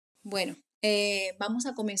Bueno, vamos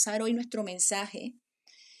a comenzar hoy nuestro mensaje.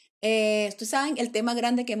 Ustedes saben el tema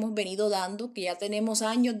grande que hemos venido dando, que ya tenemos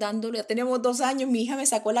años dándolo, ya tenemos 2 años. Mi hija me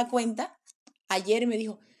sacó la cuenta ayer y me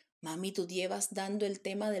dijo, mami, tú llevas dando el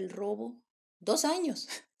tema del robo 2 años.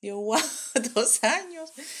 Yo, wow, 2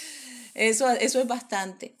 años. Eso es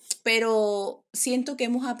bastante. Pero siento que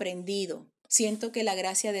hemos aprendido. Siento que la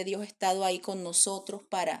gracia de Dios ha estado ahí con nosotros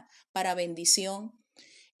para bendición.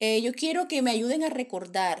 Yo quiero que me ayuden a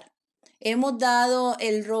recordar. Hemos dado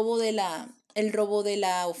el robo de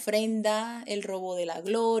la ofrenda, el robo de la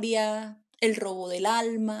gloria, el robo del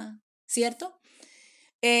alma, ¿cierto?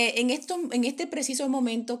 En este preciso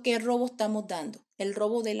momento, ¿qué robo estamos dando? El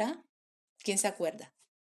robo ¿quién se acuerda?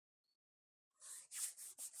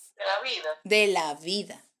 De la vida. De la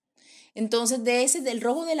vida. Entonces, del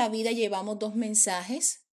robo de la vida llevamos 2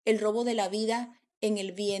 mensajes. El robo de la vida en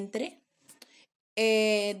el vientre.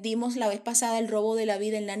 Dimos la vez pasada el robo de la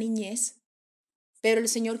vida en la niñez. Pero el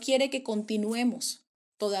Señor quiere que continuemos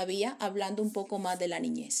todavía hablando un poco más de la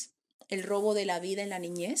niñez. El robo de la vida en la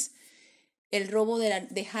niñez, el robo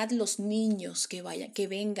dejad los niños que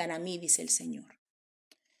vengan a mí, dice el Señor.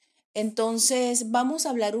 Entonces, vamos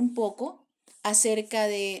a hablar un poco acerca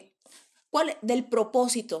del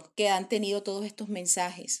propósito que han tenido todos estos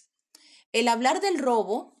mensajes. El hablar del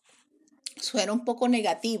robo suena un poco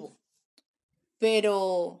negativo,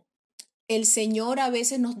 pero el Señor a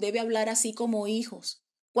veces nos debe hablar así como hijos.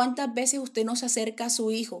 ¿Cuántas veces usted no se acerca a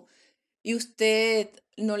su hijo y usted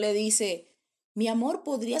no le dice, mi amor,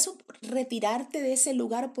 ¿podrías retirarte de ese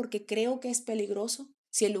lugar porque creo que es peligroso?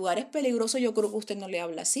 Si el lugar es peligroso, yo creo que usted no le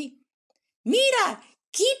habla así. Mira,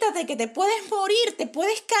 quítate que te puedes morir, te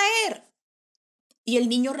puedes caer. Y el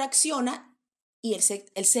niño reacciona y él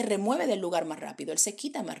se remueve del lugar más rápido, él se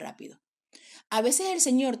quita más rápido. A veces el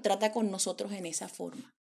Señor trata con nosotros en esa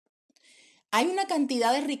forma. Hay una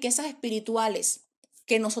cantidad de riquezas espirituales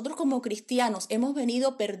que nosotros como cristianos hemos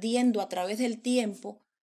venido perdiendo a través del tiempo,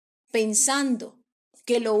 pensando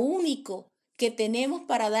que lo único que tenemos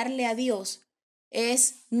para darle a Dios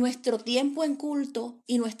es nuestro tiempo en culto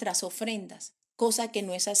y nuestras ofrendas, cosa que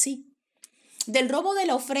no es así. Del robo de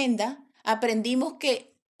la ofrenda aprendimos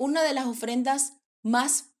que una de las ofrendas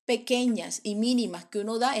más pequeñas y mínimas que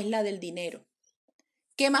uno da es la del dinero.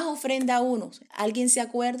 ¿Qué más ofrenda uno? ¿Alguien se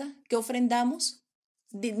acuerda? ¿Qué ofrendamos?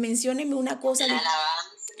 Mencióneme una cosa. La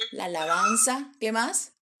alabanza. La alabanza. ¿Qué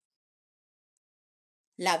más?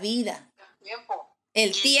 La vida. El tiempo.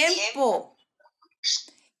 El Y el tiempo.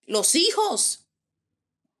 Los hijos.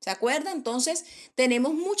 ¿Se acuerda? Entonces,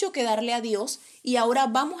 tenemos mucho que darle a Dios y ahora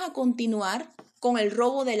vamos a continuar con el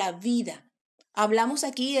robo de la vida. Hablamos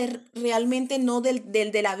aquí realmente no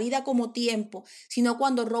de la vida como tiempo, sino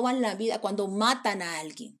cuando roban la vida, cuando matan a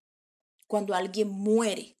alguien, cuando alguien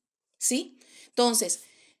muere, ¿sí? Entonces,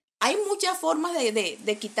 hay muchas formas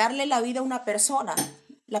de quitarle la vida a una persona.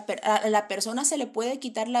 A la persona se le puede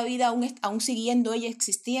quitar la vida aún siguiendo ella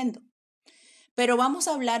existiendo. Pero vamos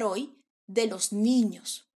a hablar hoy de los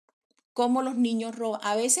niños, cómo los niños roban.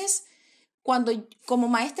 A veces, como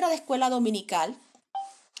maestra de escuela dominical,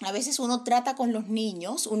 a veces uno trata con los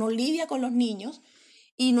niños, uno lidia con los niños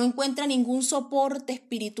y no encuentra ningún soporte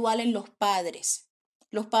espiritual en los padres.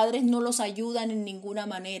 Los padres no los ayudan en ninguna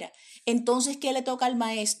manera. Entonces, ¿qué le toca al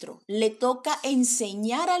maestro? Le toca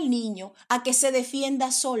enseñar al niño a que se defienda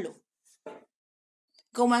solo.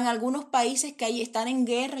 Como en algunos países que ahí están en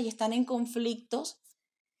guerra y están en conflictos,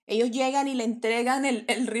 ellos llegan y le entregan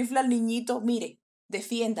el rifle al niñito, mire,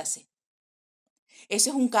 defiéndase. Ese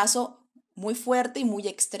es un caso muy fuerte y muy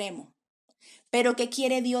extremo. Pero ¿qué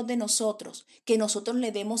quiere Dios de nosotros? Que nosotros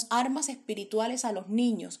le demos armas espirituales a los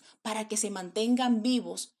niños para que se mantengan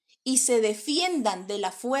vivos y se defiendan de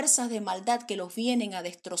las fuerzas de maldad que los vienen a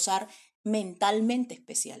destrozar mentalmente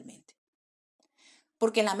especialmente.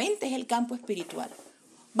 Porque la mente es el campo espiritual.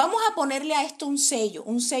 Vamos a ponerle a esto un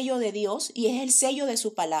sello de Dios, y es el sello de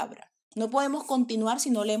su palabra. No podemos continuar si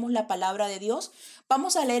no leemos la palabra de Dios.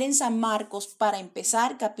 Vamos a leer en San Marcos para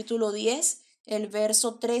empezar, capítulo 10, el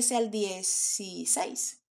verso 13 al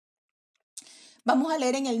 16. Vamos a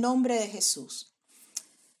leer en el nombre de Jesús.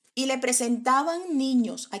 Y le presentaban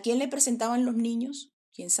niños. ¿A quién le presentaban los niños?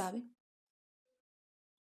 ¿Quién sabe?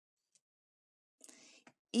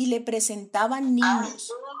 Y le presentaban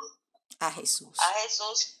niños a Jesús. A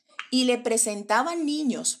Jesús. Y le presentaban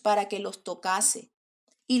niños para que los tocase.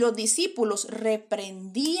 Y los discípulos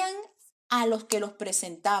reprendían a los que los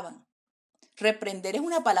presentaban. Reprender es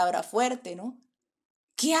una palabra fuerte, ¿no?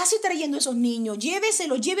 ¿Qué hace trayendo esos niños?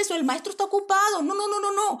 Lléveselo, el maestro está ocupado. No, no, no,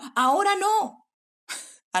 no, no, ahora no.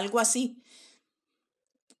 Algo así.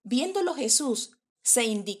 Viéndolo Jesús se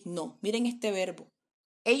indignó. Miren este verbo.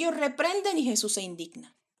 Ellos reprenden y Jesús se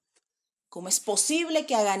indigna. ¿Cómo es posible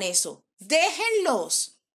que hagan eso?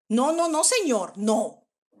 Déjenlos. No, no, no, Señor, no.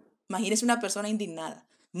 Imagínese una persona indignada.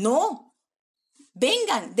 No,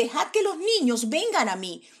 vengan, dejad que los niños vengan a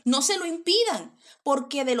mí. No se lo impidan,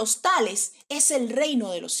 porque de los tales es el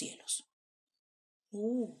reino de los cielos.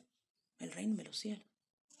 El reino de los cielos.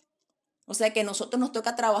 O sea que a nosotros nos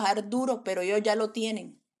toca trabajar duro, pero ellos ya lo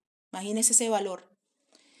tienen. Imagínense ese valor.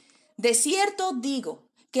 De cierto digo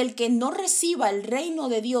que el que no reciba el reino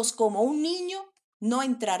de Dios como un niño, no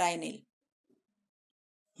entrará en él.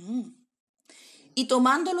 Y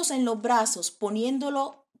tomándolos en los brazos, poniendo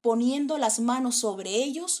las manos sobre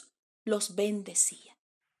ellos, los bendecía.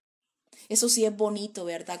 Eso sí es bonito,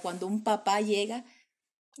 ¿verdad? Cuando un papá llega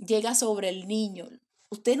sobre el niño.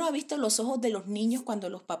 ¿Usted no ha visto los ojos de los niños cuando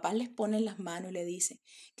los papás les ponen las manos y le dicen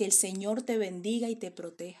que el Señor te bendiga y te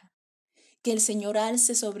proteja? Que el Señor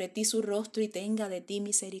alce sobre ti su rostro y tenga de ti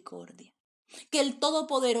misericordia. Que el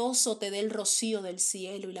Todopoderoso te dé el rocío del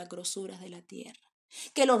cielo y las grosuras de la tierra.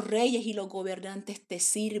 Que los reyes y los gobernantes te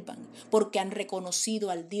sirvan porque han reconocido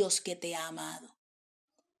al Dios que te ha amado.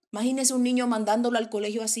 Imagínese un niño mandándolo al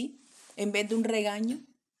colegio así, en vez de un regaño.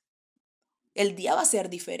 El día va a ser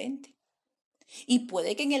diferente. Y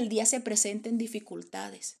puede que en el día se presenten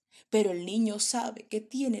dificultades, pero el niño sabe que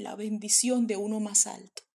tiene la bendición de uno más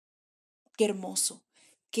alto. Qué hermoso,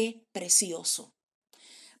 qué precioso.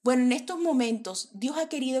 Bueno, en estos momentos Dios ha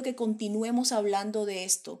querido que continuemos hablando de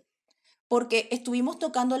esto, porque estuvimos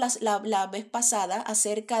tocando la vez pasada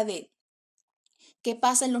acerca de qué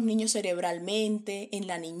pasa en los niños cerebralmente, en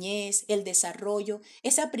la niñez, el desarrollo,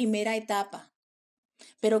 esa primera etapa.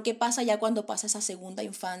 Pero ¿qué pasa ya cuando pasa esa segunda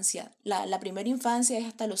infancia? La primera infancia es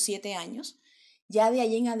hasta los 7 años. Ya de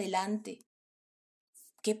ahí en adelante,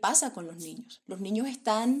 ¿qué pasa con los niños? Los niños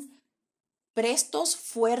están prestos,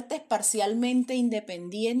 fuertes, parcialmente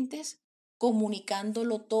independientes,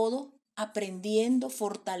 comunicándolo todo, aprendiendo,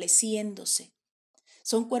 fortaleciéndose.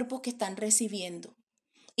 Son cuerpos que están recibiendo.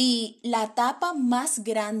 Y la etapa más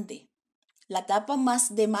grande, la etapa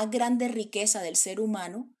de más grande riqueza del ser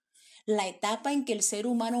humano, la etapa en que el ser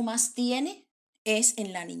humano más tiene es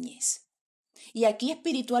en la niñez. Y aquí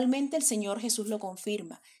espiritualmente el Señor Jesús lo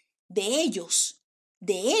confirma. De ellos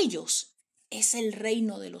es el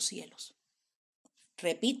reino de los cielos.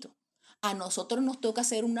 Repito, a nosotros nos toca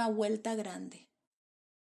hacer una vuelta grande,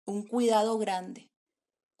 un cuidado grande,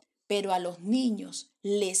 pero a los niños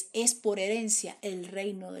les es por herencia el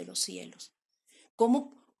reino de los cielos.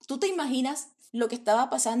 ¿Cómo tú te imaginas lo que estaba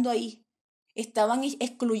pasando ahí? Estaban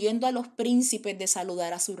excluyendo a los príncipes de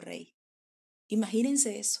saludar a su rey.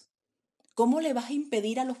 Imagínense eso. ¿Cómo le vas a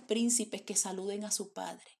impedir a los príncipes que saluden a su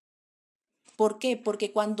padre? ¿Por qué?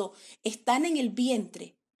 Porque cuando están en el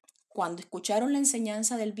vientre, cuando escucharon la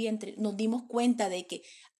enseñanza del vientre, nos dimos cuenta de que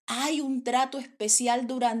hay un trato especial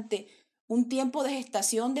durante un tiempo de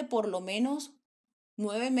gestación de por lo menos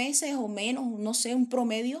 9 meses o menos, no sé, un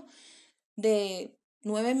promedio de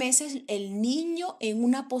 9 meses, el niño en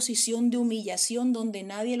una posición de humillación donde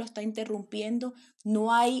nadie lo está interrumpiendo,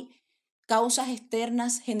 no hay causas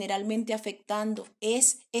externas generalmente afectando,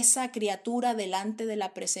 es esa criatura delante de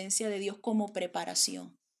la presencia de Dios como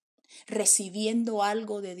preparación, recibiendo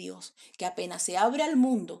algo de Dios, que apenas se abre al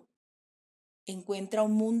mundo, encuentra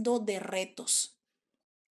un mundo de retos,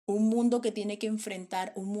 un mundo que tiene que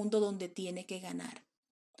enfrentar, un mundo donde tiene que ganar.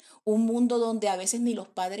 Un mundo donde a veces ni los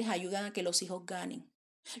padres ayudan a que los hijos ganen.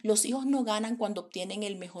 Los hijos no ganan cuando obtienen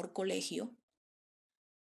el mejor colegio,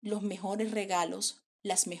 los mejores regalos,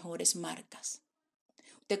 las mejores marcas.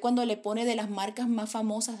 Usted cuando le pone de las marcas más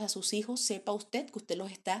famosas a sus hijos, sepa usted que usted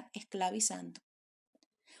los está esclavizando.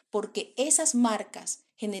 Porque esas marcas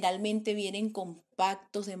generalmente vienen con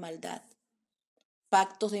pactos de maldad,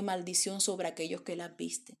 pactos de maldición sobre aquellos que las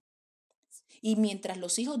visten. Y mientras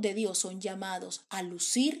los hijos de Dios son llamados a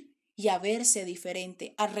lucir y a verse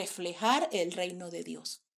diferente, a reflejar el reino de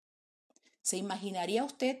Dios. ¿Se imaginaría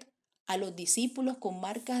usted a los discípulos con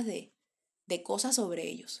marcas de cosas sobre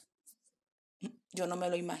ellos? Yo no me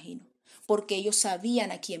lo imagino, porque ellos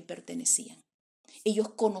sabían a quién pertenecían. Ellos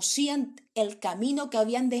conocían el camino que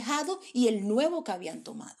habían dejado y el nuevo que habían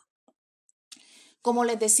tomado. Como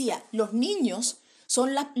les decía, los niños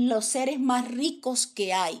son los seres más ricos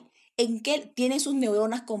que hay, en que tienen sus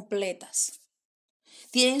neuronas completas,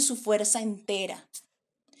 tienen su fuerza entera,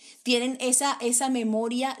 tienen esa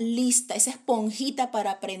memoria lista, esa esponjita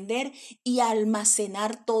para aprender y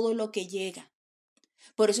almacenar todo lo que llega.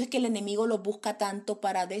 Por eso es que el enemigo los busca tanto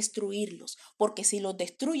para destruirlos, porque si los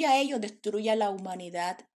destruye a ellos, destruye a la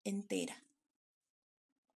humanidad entera.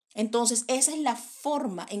 Entonces, esa es la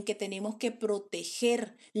forma en que tenemos que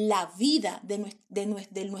proteger la vida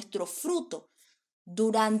de nuestro fruto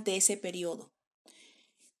durante ese periodo.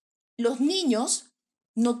 Los niños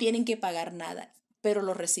no tienen que pagar nada, pero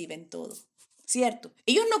lo reciben todo, ¿cierto?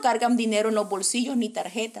 Ellos no cargan dinero en los bolsillos ni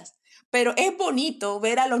tarjetas, pero es bonito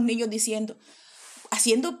ver a los niños diciendo,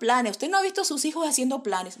 haciendo planes. ¿Usted no ha visto a sus hijos haciendo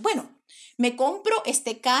planes? Bueno, me compro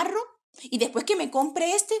este carro y después que me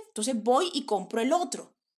compre este, entonces voy y compro el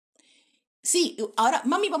otro. Sí, ahora,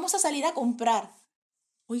 mami, vamos a salir a comprar.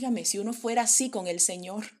 Óigame, si uno fuera así con el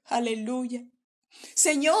Señor, aleluya.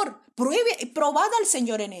 Señor, probad al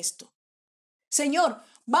Señor en esto. Señor,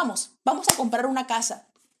 vamos a comprar una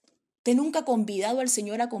casa. ¿Usted nunca ha convidado al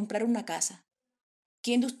Señor a comprar una casa?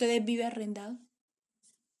 ¿Quién de ustedes vive arrendado?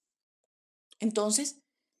 Entonces,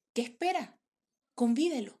 ¿qué espera?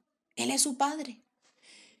 Convídelo. Él es su padre.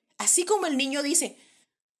 Así como el niño dice,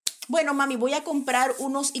 bueno, mami, voy a comprar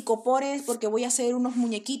unos icopores porque voy a hacer unos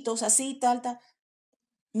muñequitos así, tal, tal.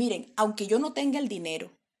 Miren, aunque yo no tenga el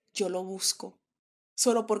dinero, yo lo busco.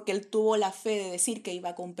 Solo porque él tuvo la fe de decir que iba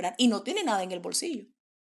a comprar y no tiene nada en el bolsillo.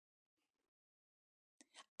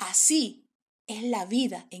 Así es la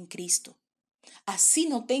vida en Cristo. Así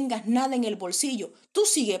no tengas nada en el bolsillo, tú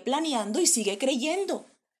sigue planeando y sigue creyendo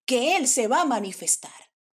que Él se va a manifestar.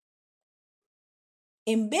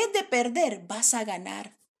 En vez de perder, vas a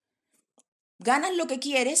ganar. Ganas lo que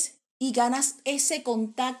quieres y ganas ese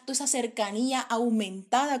contacto, esa cercanía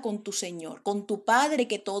aumentada con tu Señor, con tu Padre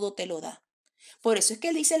que todo te lo da. Por eso es que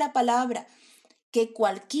Él dice la palabra, que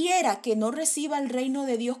cualquiera que no reciba el reino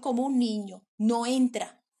de Dios como un niño, no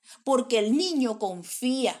entra, porque el niño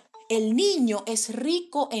confía, el niño es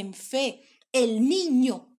rico en fe, el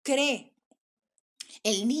niño cree,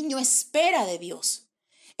 el niño espera de Dios.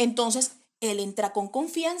 Entonces, él entra con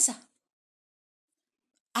confianza.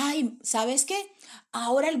 Ay, ¿sabes qué?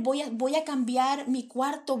 Ahora voy a cambiar mi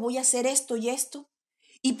cuarto, voy a hacer esto y esto.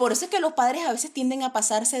 Y por eso es que los padres a veces tienden a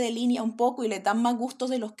pasarse de línea un poco y les dan más gustos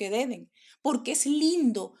de los que deben. Porque es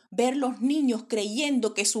lindo ver los niños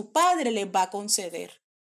creyendo que su padre les va a conceder.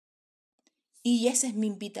 Y esa es mi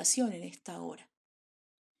invitación en esta hora.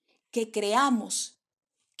 Que creamos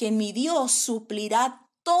que mi Dios suplirá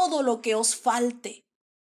todo lo que os falte.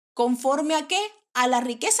 ¿Conforme a qué? A la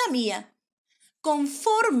riqueza mía.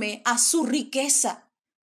 Conforme a su riqueza.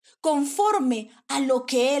 Conforme a lo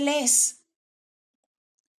que Él es.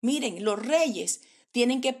 Miren, los reyes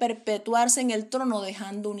tienen que perpetuarse en el trono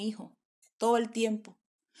dejando un hijo todo el tiempo.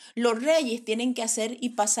 Los reyes tienen que hacer y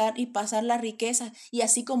pasar las riquezas y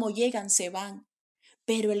así como llegan se van.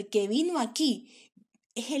 Pero el que vino aquí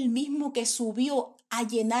es el mismo que subió a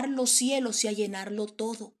llenar los cielos y a llenarlo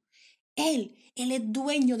todo. Él es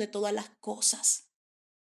dueño de todas las cosas.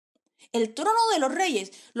 El trono de los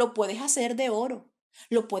reyes lo puedes hacer de oro,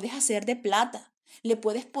 lo puedes hacer de plata, le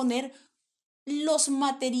puedes poner los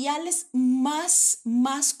materiales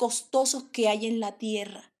más costosos que hay en la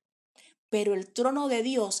tierra. Pero el trono de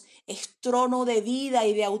Dios es trono de vida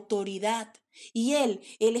y de autoridad. Y Él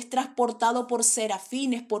es transportado por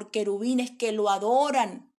serafines, por querubines que lo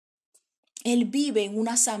adoran. Él vive en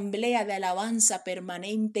una asamblea de alabanza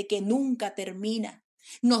permanente que nunca termina.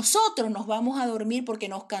 Nosotros nos vamos a dormir porque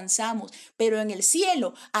nos cansamos, pero en el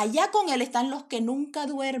cielo, allá con Él están los que nunca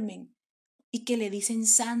duermen y que le dicen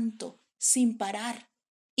santo sin parar.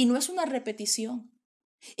 Y no es una repetición.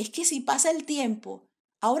 Es que si pasa el tiempo,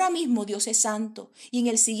 ahora mismo Dios es santo y en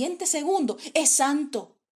el siguiente segundo es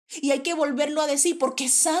santo. Y hay que volverlo a decir porque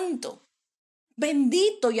es santo.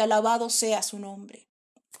 Bendito y alabado sea su nombre.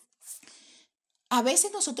 A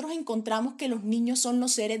veces nosotros encontramos que los niños son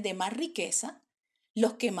los seres de más riqueza,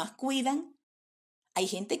 los que más cuidan. Hay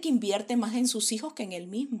gente que invierte más en sus hijos que en él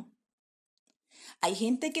mismo. Hay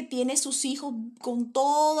gente que tiene sus hijos con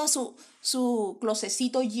todo su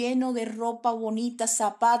closecito lleno de ropa bonita,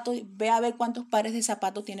 zapatos. Ve a ver cuántos pares de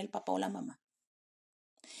zapatos tiene el papá o la mamá.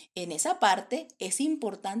 En esa parte es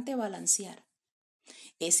importante balancear.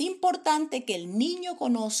 Es importante que el niño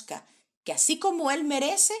conozca que así como él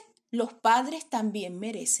merece, los padres también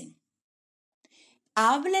merecen.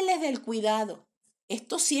 Hábleles del cuidado.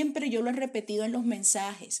 Esto siempre yo lo he repetido en los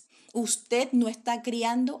mensajes. Usted no está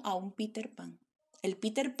criando a un Peter Pan. El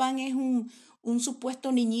Peter Pan es un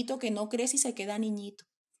supuesto niñito que no crece y se queda niñito.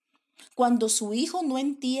 Cuando su hijo no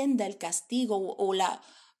entienda el castigo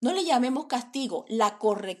no le llamemos castigo, la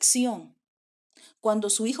corrección. Cuando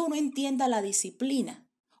su hijo no entienda la disciplina,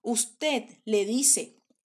 usted le dice,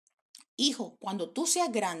 hijo, cuando tú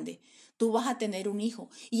seas grande, tú vas a tener un hijo.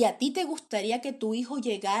 ¿Y a ti te gustaría que tu hijo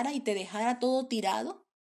llegara y te dejara todo tirado?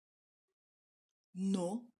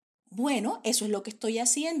 No. Bueno, eso es lo que estoy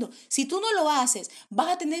haciendo. Si tú no lo haces, vas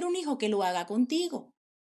a tener un hijo que lo haga contigo.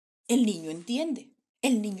 El niño entiende,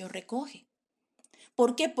 el niño recoge.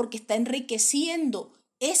 ¿Por qué? Porque está enriqueciendo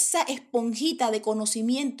esa esponjita de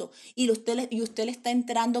conocimiento y usted le está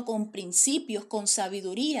entrando con principios, con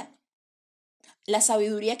sabiduría. La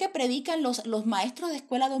sabiduría que predican los maestros de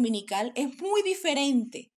escuela dominical es muy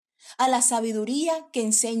diferente a la sabiduría que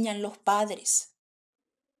enseñan los padres.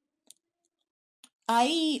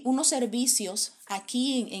 Hay unos servicios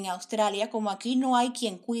aquí en Australia, como aquí no hay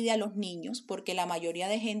quien cuide a los niños, porque la mayoría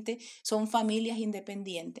de gente son familias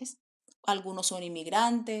independientes. Algunos son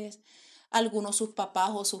inmigrantes, algunos sus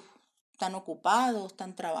papás están ocupados,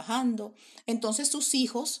 están trabajando. Entonces sus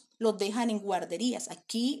hijos los dejan en guarderías.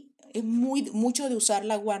 Aquí es mucho de usar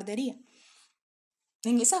la guardería.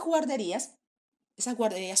 En esas guarderías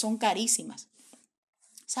son carísimas.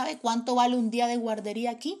 ¿Sabe cuánto vale un día de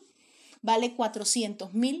guardería aquí? Vale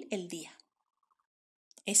 400,000 el día.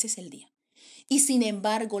 Ese es el día. Y sin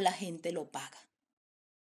embargo, la gente lo paga.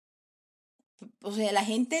 O sea, la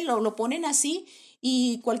gente lo ponen así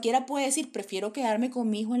y cualquiera puede decir, prefiero quedarme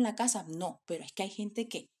con mi hijo en la casa. No, pero es que hay gente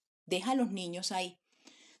que deja a los niños ahí,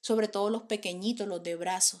 sobre todo los pequeñitos, los de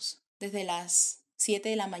brazos, desde las 7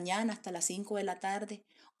 de la mañana hasta las 5 de la tarde.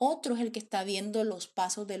 Otro es el que está viendo los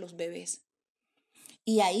pasos de los bebés.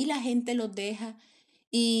 Y ahí la gente los deja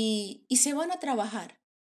y se van a trabajar.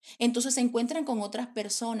 Entonces se encuentran con otras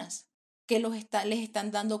personas que les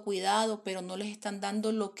están dando cuidado, pero no les están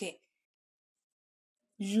dando lo que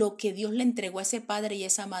Dios le entregó a ese padre y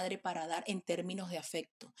esa madre para dar en términos de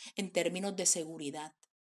afecto, en términos de seguridad.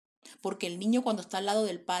 Porque el niño cuando está al lado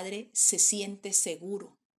del padre se siente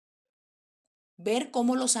seguro. Ver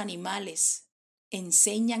cómo los animales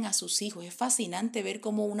enseñan a sus hijos. Es fascinante ver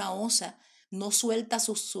cómo una osa no suelta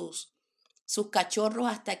sus cachorros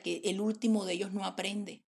hasta que el último de ellos no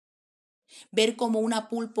aprende. Ver cómo una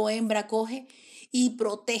pulpo hembra coge y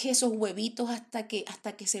protege esos huevitos hasta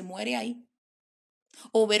que se muere ahí.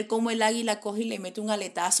 O ver cómo el águila coge y le mete un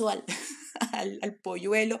aletazo al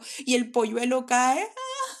polluelo y el polluelo cae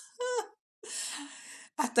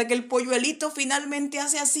hasta que el polluelito finalmente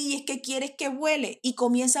hace así y es que quieres que vuele y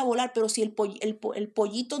comienza a volar, pero si el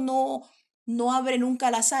pollito no abre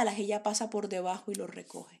nunca las alas, ella pasa por debajo y lo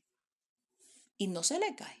recoge y no se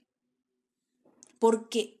le cae.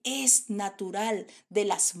 Porque es natural de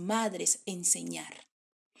las madres enseñar.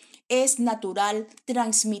 Es natural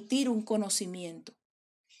transmitir un conocimiento.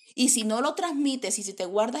 Y si no lo transmites y si te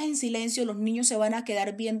guardas en silencio, los niños se van a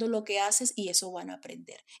quedar viendo lo que haces y eso van a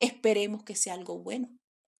aprender. Esperemos que sea algo bueno.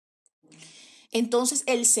 Entonces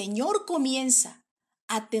el Señor comienza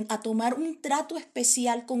a tomar un trato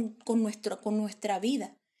especial con nuestra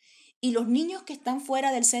vida. Y los niños que están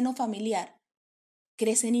fuera del seno familiar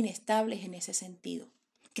crecen inestables en ese sentido.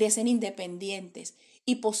 Crecen independientes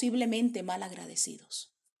y posiblemente mal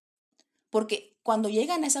agradecidos. Porque cuando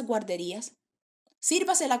llegan a esas guarderías,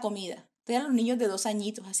 sírvase la comida. Vean los niños de 2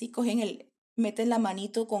 añitos, así meten la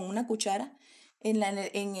manito con una cuchara en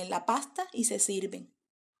la pasta y se sirven.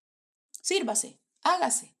 Sírvase,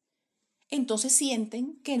 hágase. Entonces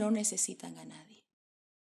sienten que no necesitan a nadie.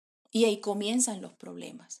 Y ahí comienzan los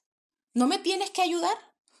problemas. ¿No me tienes que ayudar?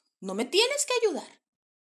 ¿No me tienes que ayudar?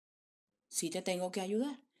 Sí te tengo que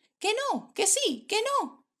ayudar. Que no, que sí, que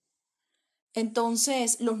no.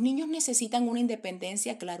 Entonces, los niños necesitan una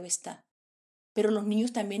independencia, claro está. Pero los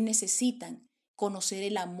niños también necesitan conocer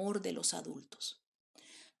el amor de los adultos.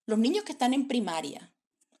 Los niños que están en primaria,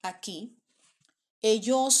 aquí,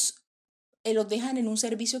 ellos los dejan en un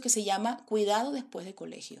servicio que se llama cuidado después de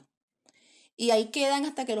colegio. Y ahí quedan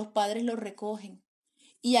hasta que los padres los recogen.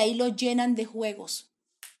 Y ahí los llenan de juegos.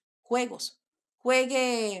 Juegos.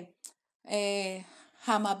 Juegue,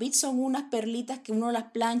 jamabit son unas perlitas que uno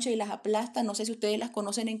las plancha y las aplasta. No sé si ustedes las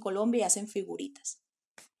conocen en Colombia y hacen figuritas.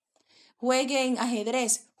 Jueguen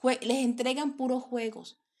ajedrez, les entregan puros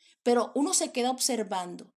juegos, pero uno se queda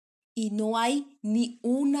observando y no hay ni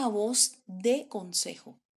una voz de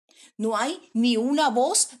consejo, no hay ni una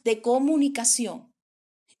voz de comunicación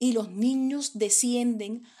y los niños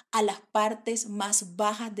descienden a las partes más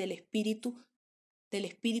bajas del espíritu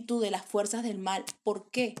de las fuerzas del mal.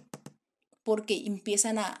 ¿Por qué? Porque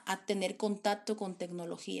empiezan a tener contacto con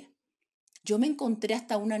tecnología. Yo me encontré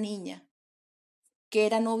hasta una niña que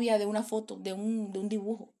era novia de una foto, de un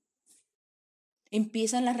dibujo.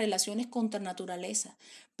 Empiezan las relaciones contra naturaleza,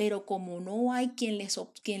 pero como no hay quien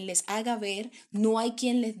les haga ver, no hay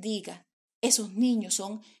quien les diga, esos niños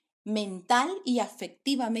son mental y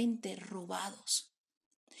afectivamente robados.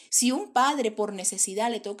 Si un padre por necesidad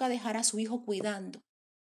le toca dejar a su hijo cuidando,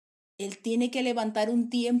 Él tiene que levantar un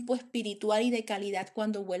tiempo espiritual y de calidad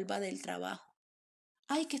cuando vuelva del trabajo.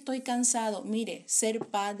 Ay, que estoy cansado. Mire, ser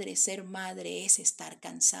padre, ser madre es estar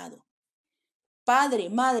cansado. Padre,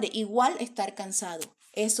 madre, igual estar cansado.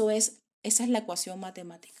 Esa es la ecuación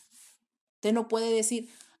matemática. Usted no puede decir,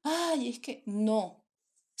 ay, es que no.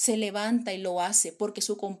 Se levanta y lo hace porque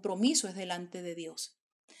su compromiso es delante de Dios.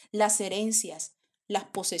 Las herencias, las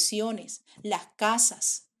posesiones, las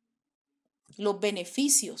casas, los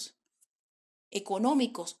beneficios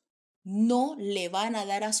económicos no le van a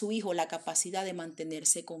dar a su hijo la capacidad de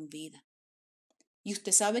mantenerse con vida. Y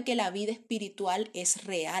usted sabe que la vida espiritual es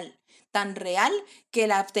real, tan real que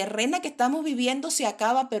la terrena que estamos viviendo se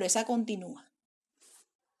acaba, pero esa continúa.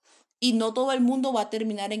 Y no todo el mundo va a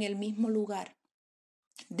terminar en el mismo lugar.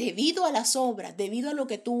 Debido a las obras, debido a lo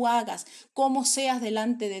que tú hagas, cómo seas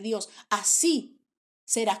delante de Dios, así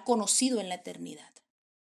serás conocido en la eternidad.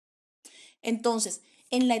 Entonces,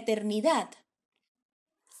 en la eternidad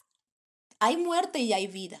hay muerte y hay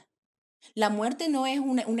vida. La muerte no es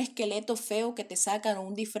un esqueleto feo que te sacan o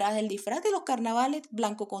un disfraz. El disfraz de los carnavales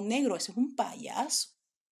blanco con negro, ese es un payaso.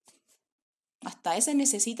 Hasta ese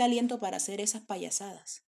necesita aliento para hacer esas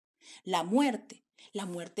payasadas. La muerte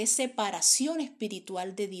es separación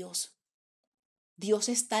espiritual de Dios. Dios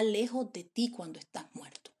está lejos de ti cuando estás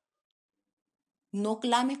muerto. No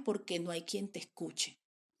clames porque no hay quien te escuche.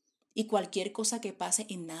 Y cualquier cosa que pase,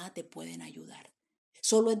 en nada te pueden ayudar.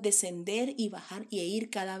 Solo es descender y bajar e ir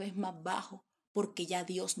cada vez más bajo, porque ya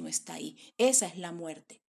Dios no está ahí. Esa es la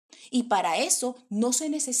muerte. Y para eso no se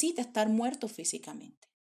necesita estar muerto físicamente.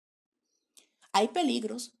 Hay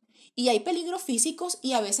peligros, y hay peligros físicos,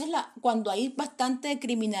 y a veces cuando hay bastante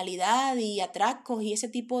criminalidad y atracos y ese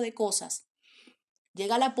tipo de cosas,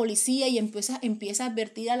 llega la policía y empieza a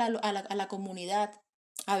advertir a la comunidad.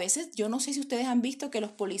 A veces, yo no sé si ustedes han visto que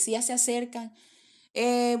los policías se acercan.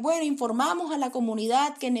 Bueno, informamos a la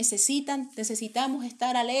comunidad que necesitamos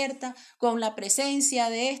estar alerta con la presencia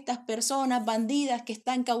de estas personas bandidas que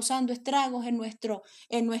están causando estragos en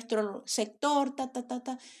nuestro sector.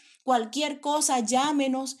 Cualquier cosa,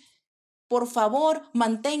 llámenos. Por favor,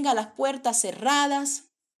 mantenga las puertas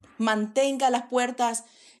cerradas, mantenga las puertas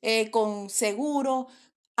con seguro,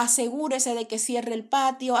 asegúrese de que cierre el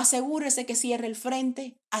patio, asegúrese que cierre el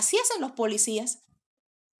frente. Así hacen los policías.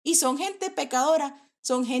 Y son gente pecadora,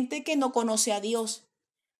 son gente que no conoce a Dios.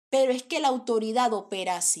 Pero es que la autoridad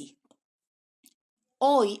opera así.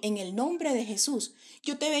 Hoy, en el nombre de Jesús,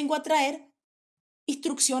 yo te vengo a traer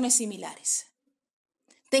instrucciones similares.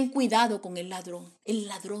 Ten cuidado con el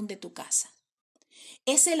ladrón de tu casa.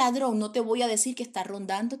 Ese ladrón, no te voy a decir que está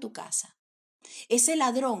rondando tu casa. Ese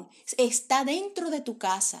ladrón está dentro de tu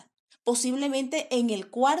casa, posiblemente en el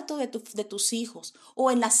cuarto de tus hijos o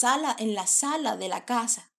en la sala de la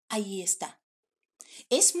casa. Ahí está.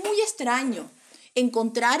 Es muy extraño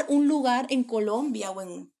encontrar un lugar en Colombia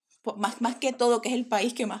más que todo, que es el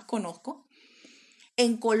país que más conozco.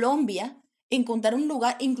 En Colombia, encontrar un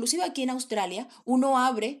lugar, inclusive aquí en Australia, uno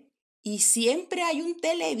abre y siempre hay un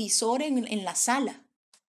televisor en la sala.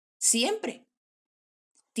 Siempre.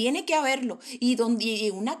 Tiene que haberlo. Y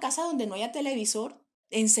en una casa donde no haya televisor,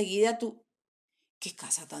 enseguida tú, qué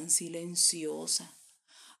casa tan silenciosa.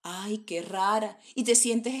 Ay, qué rara. Y te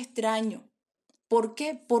sientes extraño. ¿Por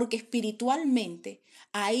qué? Porque espiritualmente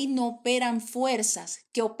ahí no operan fuerzas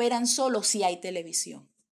que operan solo si hay televisión.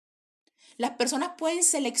 Las personas pueden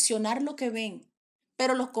seleccionar lo que ven,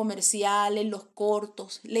 pero los comerciales, los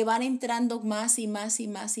cortos, le van entrando más y más y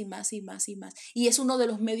más y más y más y más. Y es uno de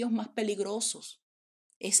los medios más peligrosos.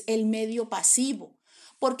 Es el medio pasivo.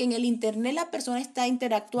 Porque en el internet la persona está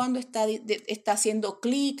interactuando, está haciendo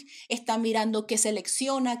clic, está mirando qué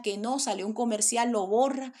selecciona, qué no, salió un comercial, lo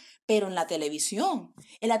borra, pero en la televisión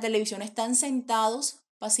están sentados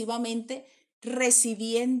pasivamente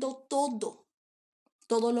recibiendo todo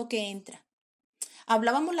lo que entra.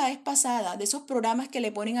 Hablábamos la vez pasada de esos programas que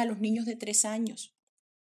le ponen a los niños de 3 años.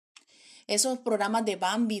 Esos programas de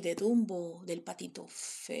Bambi, de Dumbo, del Patito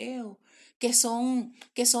Feo, que son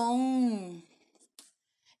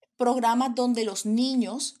programas donde los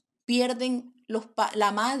niños pierden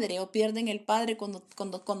la madre o pierden el padre cuando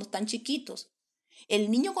están chiquitos.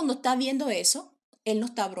 El niño cuando está viendo eso, él no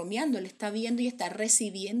está bromeando, él está viendo y está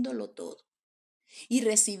recibiéndolo todo. Y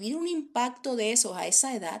recibir un impacto de esos a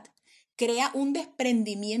esa edad crea un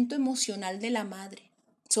desprendimiento emocional de la madre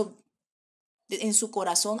en su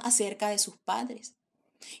corazón acerca de sus padres.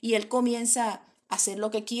 Y él comienza a hacer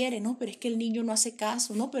lo que quiere, no, pero es que el niño no hace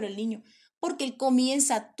caso, no, pero el niño, porque él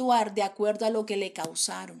comienza a actuar de acuerdo a lo que le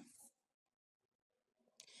causaron.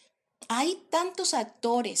 Hay tantos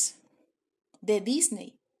actores de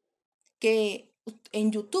Disney que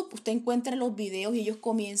En YouTube usted encuentra los videos y ellos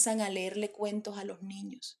comienzan a leerle cuentos a los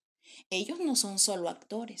niños. Ellos no son solo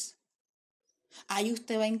actores. Ahí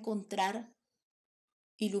usted va a encontrar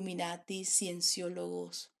Illuminatis,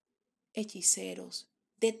 cienciólogos, hechiceros,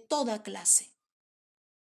 de toda clase.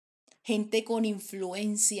 Gente con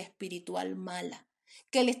influencia espiritual mala,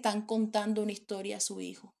 que le están contando una historia a su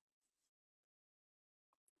hijo.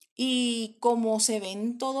 Y como se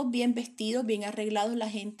ven todos bien vestidos, bien arreglados, la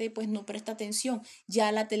gente pues no presta atención.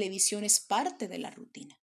 Ya la televisión es parte de la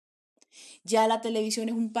rutina. Ya la televisión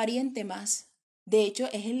es un pariente más. De hecho,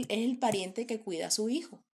 es el pariente que cuida a su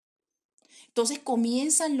hijo. Entonces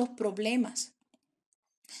comienzan los problemas.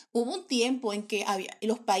 Hubo un tiempo en que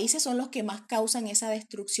los países son los que más causan esa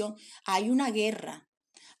destrucción. Hay una guerra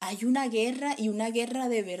y una guerra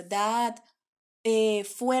de verdad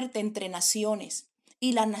fuerte entre naciones.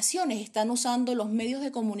 Y las naciones están usando los medios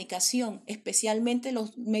de comunicación, especialmente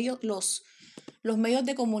los medios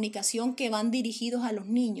de comunicación que van dirigidos a los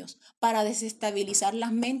niños para desestabilizar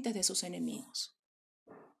las mentes de sus enemigos.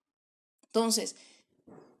 Entonces,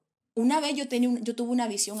 una vez yo tuve una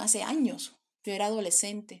visión hace años, yo era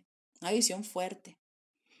adolescente, una visión fuerte.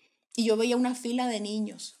 Y yo veía una fila de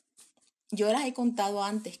niños. Yo las he contado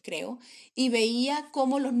antes, creo, y veía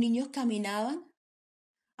cómo los niños caminaban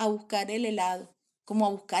a buscar el helado, como a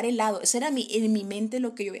buscar helado. Eso era en mi mente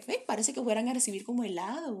lo que yo veía. Parece que fueran a recibir como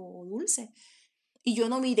helado o dulce. Y yo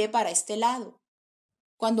no miré para este lado.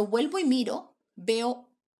 Cuando vuelvo y miro, veo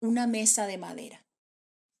una mesa de madera.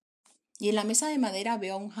 Y en la mesa de madera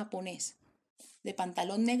veo a un japonés de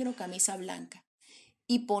pantalón negro, camisa blanca.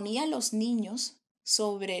 Y ponía a los niños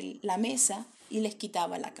sobre la mesa y les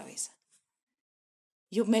quitaba la cabeza.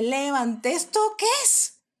 Yo me levanté, ¿esto qué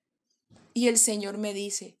es? Y el Señor me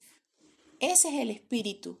dice, ese es el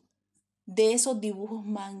espíritu de esos dibujos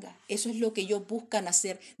manga. Eso es lo que ellos buscan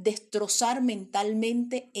hacer, destrozar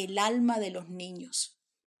mentalmente el alma de los niños.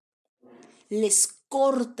 Les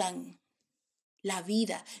cortan la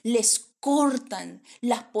vida, les cortan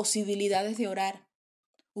las posibilidades de orar.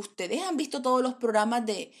 Ustedes han visto todos los programas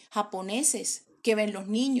de japoneses que ven los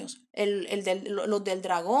niños, los del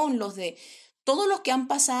dragón, todos los que han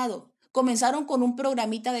pasado. Comenzaron con un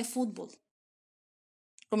programita de fútbol.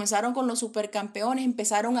 Comenzaron con los supercampeones,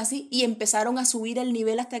 empezaron así y empezaron a subir el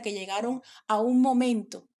nivel hasta que llegaron a un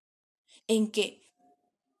momento en que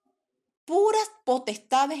puras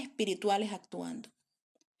potestades espirituales actuando.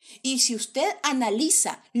 Y si usted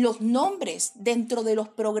analiza los nombres dentro de los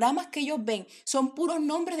programas que ellos ven, son puros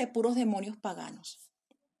nombres de puros demonios paganos.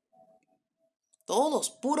 Todos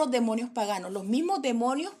puros demonios paganos, los mismos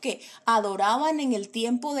demonios que adoraban en el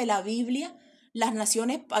tiempo de la Biblia las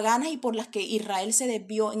naciones paganas y por las que Israel se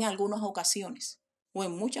desvió en algunas ocasiones o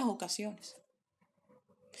en muchas ocasiones.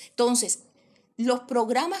 Entonces, los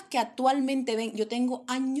programas que actualmente ven, yo tengo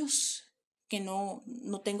años que no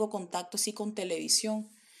tengo contacto así con televisión,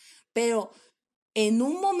 pero en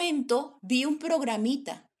un momento vi un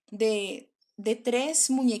programita de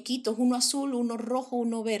 3 muñequitos, uno azul, uno rojo,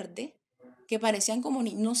 uno verde, que parecían como,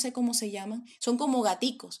 no sé cómo se llaman, son como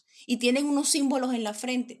gaticos y tienen unos símbolos en la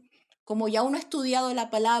frente. Como ya uno ha estudiado la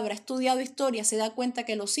palabra, ha estudiado historia, se da cuenta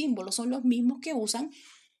que los símbolos son los mismos que usan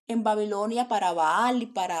en Babilonia para Baal y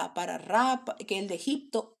para Ra, que el de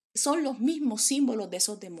Egipto, son los mismos símbolos de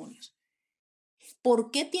esos demonios.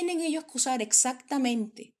 ¿Por qué tienen ellos que usar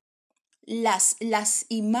exactamente las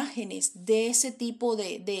imágenes de ese tipo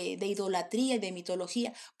de idolatría y de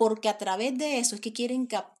mitología? Porque a través de eso es que quieren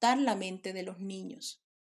captar la mente de los niños.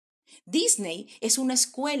 Disney es una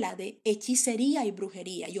escuela de hechicería y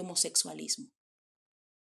brujería y homosexualismo.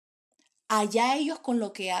 Allá ellos con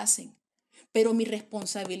lo que hacen. Pero mi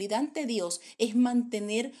responsabilidad ante Dios es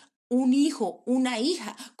mantener un hijo, una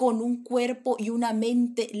hija con un cuerpo y una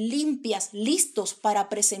mente limpias, listos para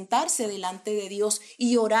presentarse delante de Dios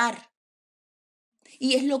y orar.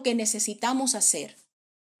 Y es lo que necesitamos hacer.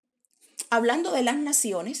 Hablando de las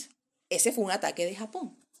naciones, ese fue un ataque de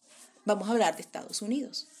Japón. Vamos a hablar de Estados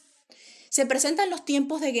Unidos. Se presentan los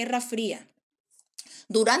tiempos de Guerra Fría.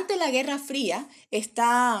 Durante la Guerra Fría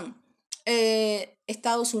está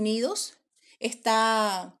Estados Unidos,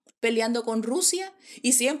 está peleando con Rusia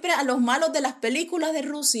y siempre a los malos de las películas de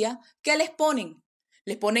Rusia, ¿qué les ponen?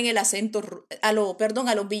 Les ponen el acento, a los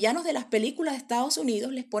villanos de las películas de Estados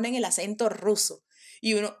Unidos les ponen el acento ruso.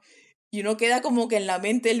 Y uno queda como que en la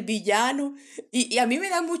mente el villano. Y a mí me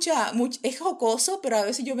da es jocoso, pero a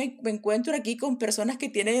veces yo me encuentro aquí con personas que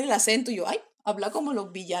tienen el acento y yo, ay, habla como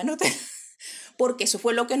los villanos. Porque eso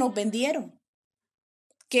fue lo que nos vendieron.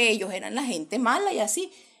 Que ellos eran la gente mala y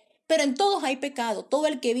así. Pero en todos hay pecado. Todo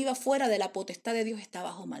el que viva fuera de la potestad de Dios está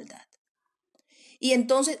bajo maldad. Y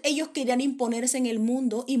entonces ellos querían imponerse en el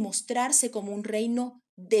mundo y mostrarse como un reino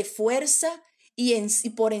de fuerza y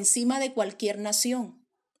por encima de cualquier nación.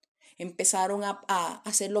 Empezaron a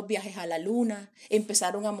hacer los viajes a la luna,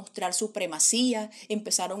 empezaron a mostrar supremacía,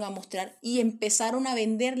 empezaron a mostrar y empezaron a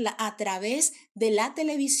venderla a través de la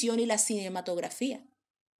televisión y la cinematografía.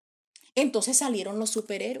 Entonces salieron los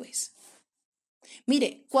superhéroes.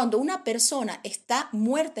 Mire, cuando una persona está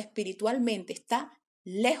muerta espiritualmente, está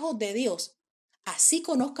lejos de Dios, así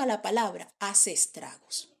conozca la palabra, hace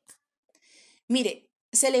estragos. Mire,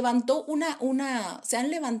 se han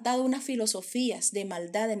levantado unas filosofías de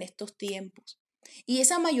maldad en estos tiempos. Y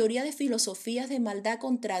esa mayoría de filosofías de maldad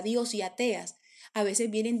contra Dios y ateas a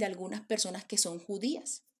veces vienen de algunas personas que son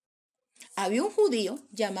judías. Había un judío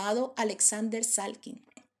llamado Alexander Salkin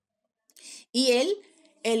y él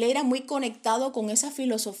era muy conectado con esa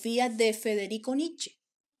filosofía de Federico Nietzsche.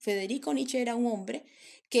 Federico Nietzsche era un hombre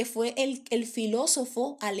que fue el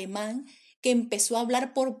filósofo alemán que empezó a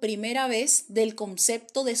hablar por primera vez del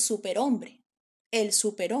concepto de superhombre, el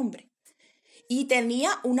superhombre. Y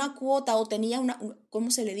tenía una cuota o tenía ¿cómo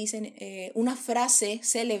se le dice? Una frase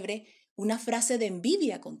célebre, una frase de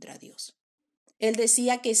envidia contra Dios. Él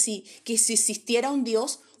decía que si existiera un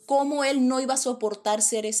Dios, ¿cómo él no iba a soportar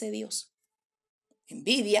ser ese Dios?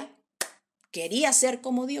 Envidia, quería ser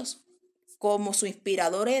como Dios, como su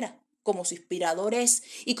inspirador era, como su inspirador es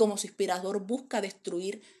y como su inspirador busca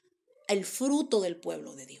destruir el fruto del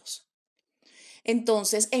pueblo de Dios.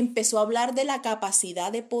 Entonces empezó a hablar de la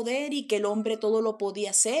capacidad de poder y que el hombre todo lo podía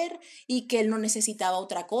hacer y que él no necesitaba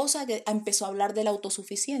otra cosa, que empezó a hablar de la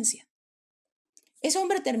autosuficiencia. Ese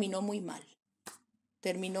hombre terminó muy mal.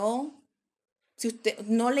 Terminó, si usted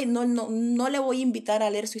no le voy a invitar a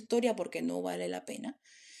leer su historia porque no vale la pena,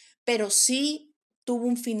 pero sí tuvo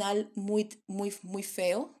un final muy, muy, muy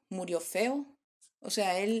feo, murió feo. O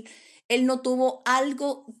sea, él no tuvo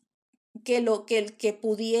algo que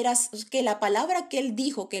pudieras, que la palabra que él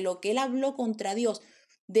dijo, que lo que él habló contra Dios,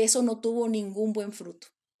 de eso no tuvo ningún buen fruto.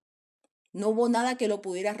 No hubo nada que lo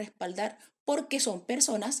pudiera respaldar porque son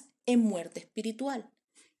personas en muerte espiritual.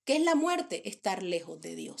 ¿Qué es la muerte? Estar lejos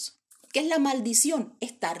de Dios. ¿Qué es la maldición?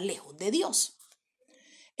 Estar lejos de Dios.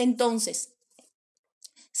 Entonces,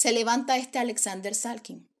 se levanta este Alexander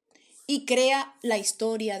Salkin y crea la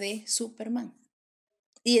historia de Superman.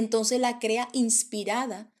 Y entonces la crea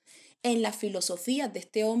inspirada en las filosofías de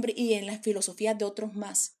este hombre y en las filosofías de otros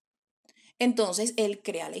más. Entonces él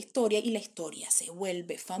crea la historia y la historia se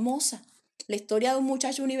vuelve famosa. La historia de un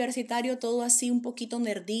muchacho universitario, todo así, un poquito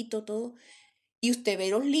nerdito, todo. Y usted ve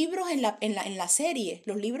los libros en la serie,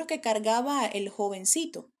 los libros que cargaba el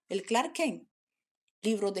jovencito, el Clark Kent,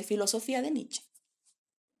 libros de filosofía de Nietzsche.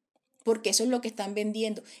 Porque eso es lo que están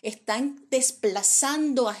vendiendo. Están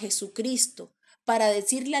desplazando a Jesucristo para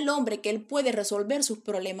decirle al hombre que él puede resolver sus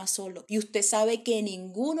problemas solo. Y usted sabe que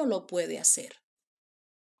ninguno lo puede hacer.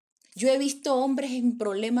 Yo he visto hombres en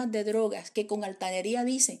problemas de drogas que con altanería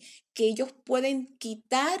dicen que ellos pueden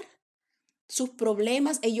quitar sus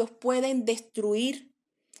problemas, ellos pueden destruir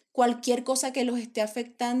cualquier cosa que los esté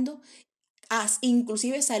afectando,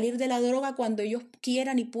 inclusive salir de la droga cuando ellos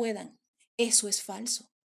quieran y puedan. Eso es falso.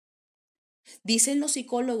 Dicen los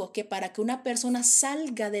psicólogos que para que una persona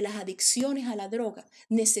salga de las adicciones a la droga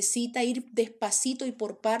necesita ir despacito y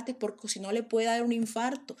por partes porque si no le puede dar un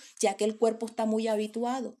infarto, ya que el cuerpo está muy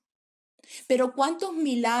habituado. Pero cuántos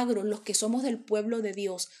milagros los que somos del pueblo de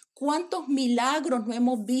Dios, cuántos milagros no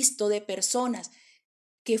hemos visto de personas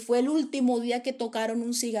que fue el último día que tocaron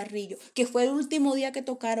un cigarrillo, que fue el último día que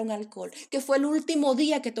tocaron alcohol, que fue el último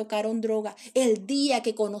día que tocaron droga, el día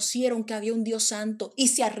que conocieron que había un Dios santo y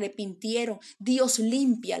se arrepintieron. Dios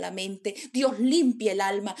limpia la mente, Dios limpia el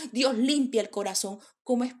alma, Dios limpia el corazón.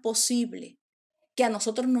 ¿Cómo es posible que a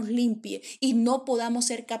nosotros nos limpie y no podamos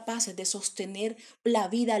ser capaces de sostener la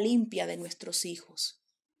vida limpia de nuestros hijos?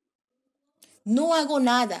 No hago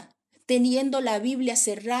nada teniendo la Biblia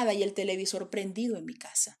cerrada y el televisor prendido en mi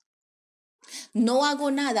casa. No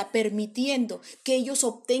hago nada permitiendo que ellos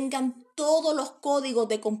obtengan todos los códigos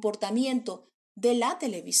de comportamiento de la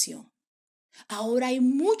televisión. Ahora hay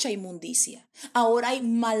mucha inmundicia. Ahora hay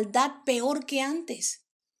maldad peor que antes.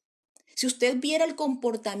 Si usted viera el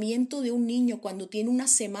comportamiento de un niño cuando tiene una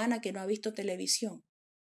semana que no ha visto televisión,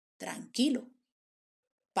 tranquilo,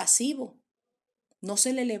 pasivo, no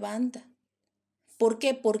se le levanta. ¿Por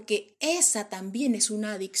qué? Porque esa también es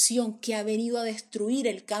una adicción que ha venido a destruir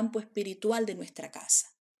el campo espiritual de nuestra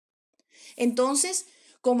casa. Entonces,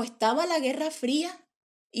 como estaba la Guerra Fría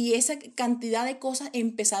y esa cantidad de cosas,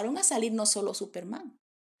 empezaron a salir no solo Superman,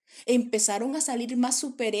 empezaron a salir más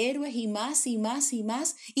superhéroes y más y más y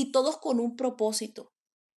más, y todos con un propósito: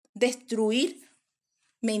 destruir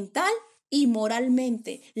mental y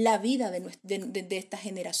moralmente la vida de esta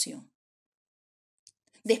generación.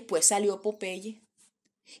 Después salió Popeye.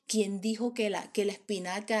 ¿Quién dijo que la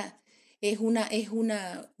espinaca es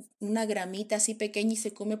una gramita así pequeña y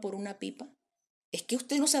se come por una pipa? Es que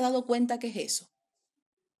usted no se ha dado cuenta que es eso.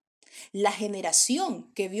 La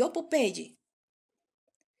generación que vio Popeye,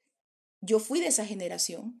 yo fui de esa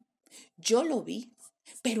generación, yo lo vi,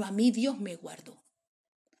 pero a mí Dios me guardó.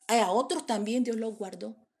 A otros también Dios los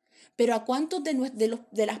guardó. Pero ¿a cuántos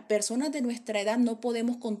de las personas de nuestra edad no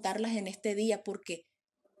podemos contarlas en este día porque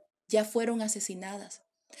ya fueron asesinadas,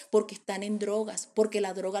 porque están en drogas, porque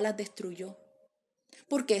la droga las destruyó?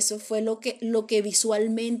 Porque eso fue lo que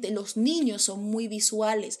visualmente, los niños son muy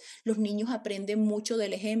visuales, los niños aprenden mucho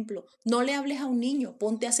del ejemplo. No le hables a un niño,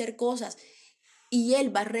 ponte a hacer cosas y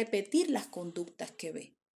él va a repetir las conductas que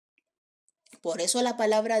ve. Por eso la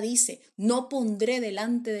palabra dice, no pondré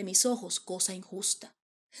delante de mis ojos cosa injusta.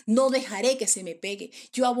 No dejaré que se me pegue.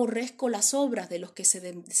 Yo aborrezco las obras de los que se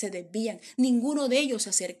desvían. Ninguno de ellos se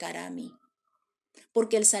acercará a mí.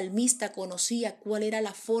 Porque el salmista conocía cuál era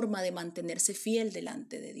la forma de mantenerse fiel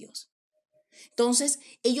delante de Dios. Entonces,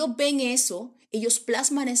 ellos ven eso, ellos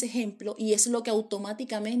plasman ese ejemplo y es lo que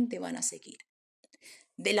automáticamente van a seguir.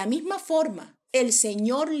 De la misma forma, el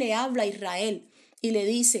Señor le habla a Israel y le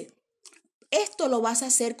dice, esto lo vas a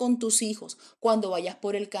hacer con tus hijos cuando vayas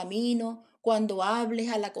por el camino, cuando hables,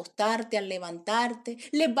 al acostarte, al levantarte.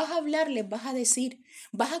 Les vas a hablar, les vas a decir,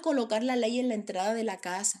 vas a colocar la ley en la entrada de la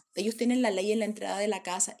casa. Ellos tienen la ley en la entrada de la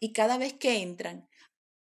casa y cada vez que entran,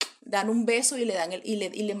 dan un beso y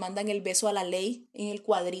le mandan el beso a la ley en el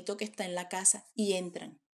cuadrito que está en la casa y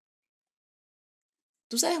entran.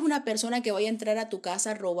 ¿Tú sabes una persona que vaya a entrar a tu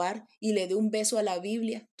casa a robar y le dé un beso a la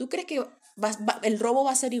Biblia? ¿Tú crees que el robo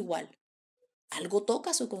va a ser igual? Algo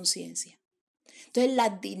toca su conciencia. Entonces,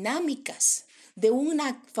 las dinámicas de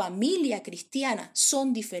una familia cristiana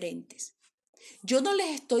son diferentes. Yo no les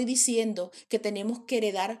estoy diciendo que tenemos que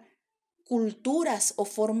heredar culturas o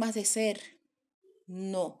formas de ser.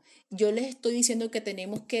 No, yo les estoy diciendo que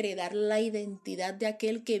tenemos que heredar la identidad de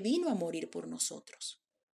aquel que vino a morir por nosotros.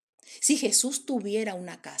 Si Jesús tuviera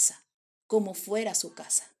una casa, como fuera su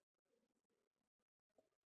casa.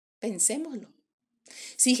 Pensémoslo.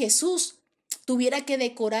 Si Jesús tuviera que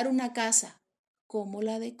decorar una casa, ¿cómo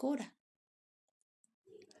la decora?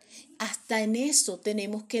 Hasta en eso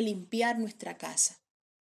tenemos que limpiar nuestra casa.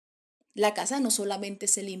 La casa no solamente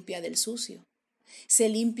se limpia del sucio, se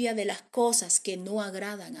limpia de las cosas que no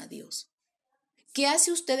agradan a Dios. ¿Qué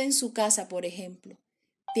hace usted en su casa, por ejemplo?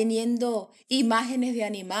 Teniendo imágenes de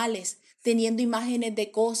animales, teniendo imágenes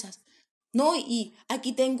de cosas. No, y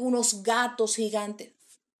aquí tengo unos gatos gigantes.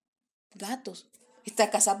 Gatos.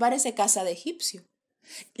 Esta casa parece casa de egipcio.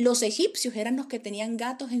 Los egipcios eran los que tenían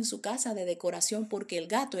gatos en su casa de decoración porque el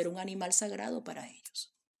gato era un animal sagrado para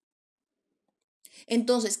ellos.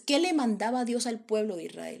 Entonces, ¿qué le mandaba Dios al pueblo de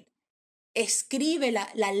Israel? Escribe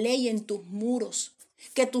la ley en tus muros,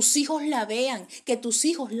 que tus hijos la vean, que tus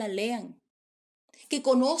hijos la lean, que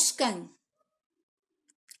conozcan.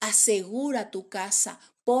 Asegura tu casa,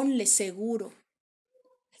 ponle seguro.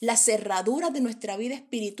 Las cerraduras de nuestra vida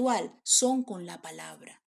espiritual son con la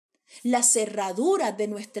palabra. Las cerraduras de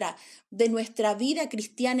nuestra vida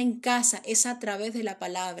cristiana en casa es a través de la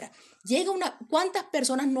palabra. ¿Cuántas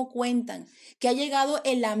personas no cuentan que ha llegado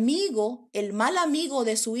el mal amigo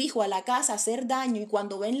de su hijo a la casa a hacer daño y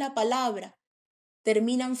cuando ven la palabra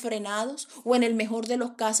terminan frenados o en el mejor de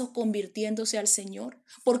los casos convirtiéndose al Señor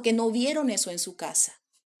porque no vieron eso en su casa?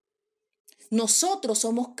 Nosotros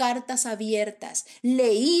somos cartas abiertas,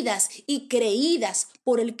 leídas y creídas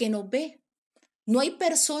por el que nos ve. No hay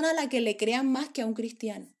persona a la que le crean más que a un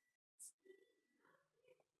cristiano.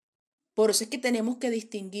 Por eso es que tenemos que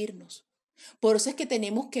distinguirnos. Por eso es que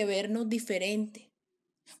tenemos que vernos diferente.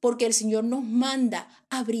 Porque el Señor nos manda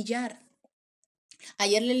a brillar.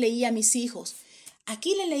 Ayer le leía a mis hijos.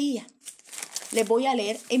 Aquí le leía. Les voy a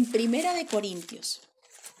leer en 1 Corintios.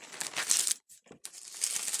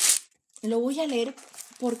 Lo voy a leer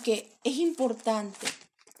porque es importante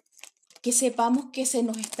que sepamos que se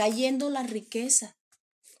nos está yendo la riqueza.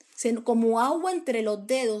 Como agua entre los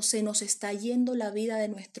dedos se nos está yendo la vida de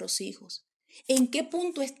nuestros hijos. ¿En qué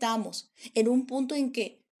punto estamos? ¿En un punto en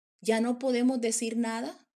que ya no podemos decir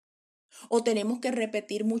nada? ¿O tenemos que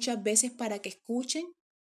repetir muchas veces para que escuchen?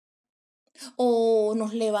 ¿O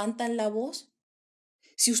nos levantan la voz?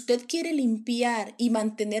 Si usted quiere limpiar y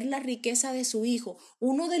mantener la riqueza de su hijo,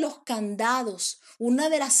 uno de los candados, una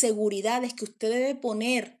de las seguridades que usted debe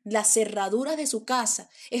poner, las cerraduras de su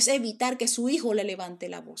casa, es evitar que su hijo le levante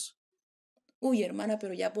la voz. Uy, hermana,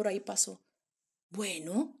 pero ya por ahí pasó.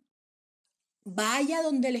 Bueno, Vaya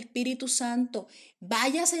donde el Espíritu Santo,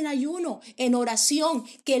 vayas en ayuno, en oración,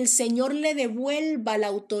 que el Señor le devuelva la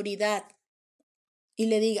autoridad y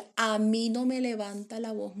le diga, a mí no me levanta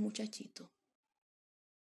la voz, muchachito.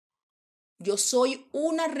 Yo soy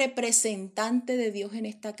una representante de Dios en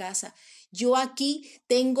esta casa. Yo aquí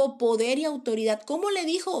tengo poder y autoridad. ¿Cómo le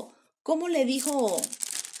dijo Dios cómo le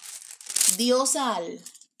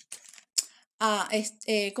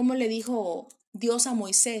dijo Dios a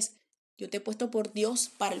Moisés? Yo te he puesto por Dios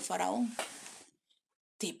para el faraón.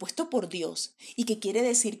 Te he puesto por Dios. ¿Y qué quiere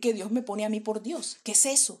decir que Dios me pone a mí por Dios? ¿Qué es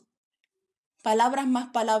eso? Palabras más,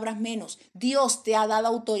 palabras menos. Dios te ha dado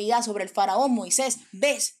autoridad sobre el faraón, Moisés.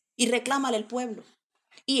 Ves y reclámale al pueblo.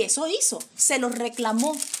 Y eso hizo. Se lo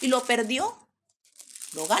reclamó y lo perdió.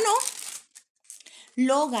 Lo ganó.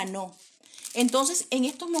 Lo ganó. Entonces, en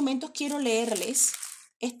estos momentos quiero leerles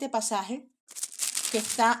este pasaje que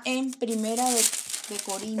está en Primera de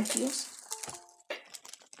Corintios.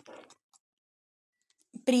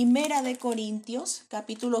 Primera de Corintios,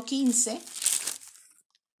 capítulo 15.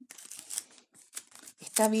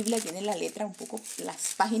 Esta Biblia tiene la letra un poco,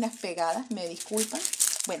 las páginas pegadas, me disculpan.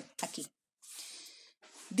 Bueno, aquí.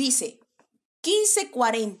 Dice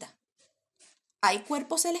 15:40. Hay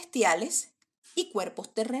cuerpos celestiales y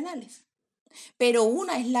cuerpos terrenales, pero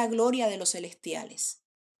una es la gloria de los celestiales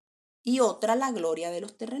y otra la gloria de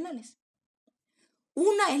los terrenales.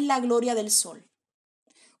 Una es la gloria del sol,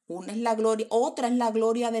 una es la gloria, otra es la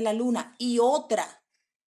gloria de la luna y otra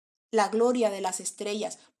la gloria de las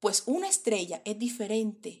estrellas, pues una estrella es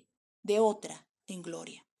diferente de otra en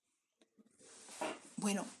gloria.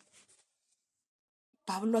 Bueno,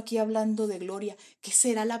 Pablo aquí hablando de gloria, ¿qué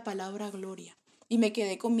será la palabra gloria? Y me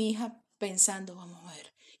quedé con mi hija pensando, vamos a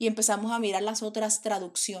ver, y empezamos a mirar las otras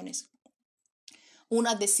traducciones.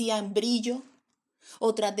 Unas decían brillo,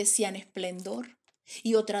 otras decían esplendor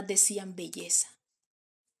y otras decían belleza.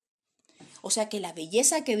 O sea que la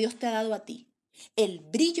belleza que Dios te ha dado a ti, el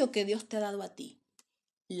brillo que Dios te ha dado a ti,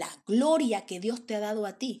 la gloria que Dios te ha dado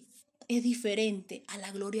a ti, es diferente a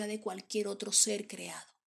la gloria de cualquier otro ser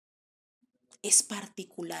creado. Es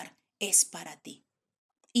particular, es para ti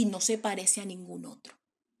y no se parece a ningún otro.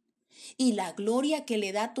 Y la gloria que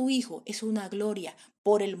le da a tu hijo es una gloria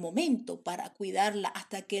por el momento para cuidarla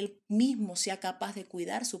hasta que él mismo sea capaz de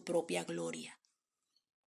cuidar su propia gloria.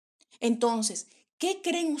 Entonces, ¿qué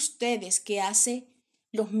creen ustedes que hace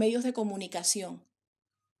los medios de comunicación?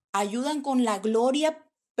 ¿Ayudan con la gloria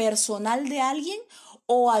personal de alguien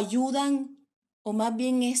o ayudan o más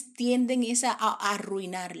bien tienden a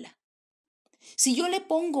arruinarla? Si yo le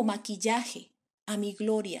pongo maquillaje a mi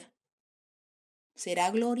gloria, ¿será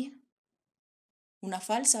gloria? Una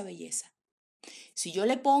falsa belleza. Si yo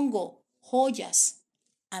le pongo joyas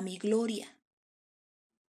a mi gloria,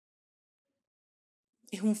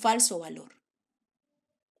 es un falso valor.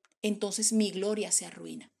 Entonces mi gloria se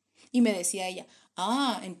arruina. Y me decía ella,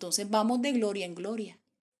 entonces vamos de gloria en gloria.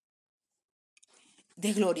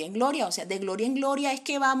 De gloria en gloria, o sea, de gloria en gloria es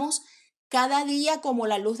que vamos cada día como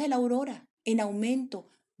la luz de la aurora, en aumento,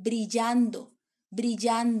 brillando,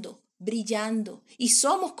 brillando, brillando. Y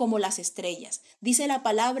somos como las estrellas. Dice la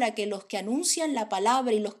palabra que los que anuncian la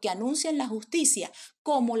palabra y los que anuncian la justicia,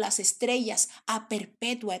 como las estrellas a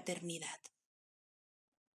perpetua eternidad.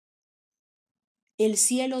 El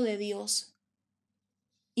cielo de Dios,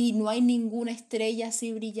 y no hay ninguna estrella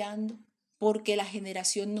así brillando, porque la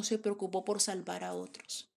generación no se preocupó por salvar a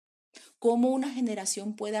otros. ¿Cómo una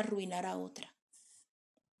generación puede arruinar a otra?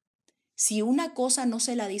 Si una cosa no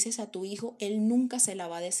se la dices a tu hijo, él nunca se la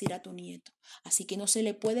va a decir a tu nieto. Así que no se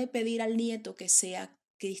le puede pedir al nieto que sea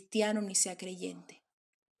cristiano ni sea creyente.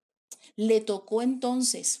 Le tocó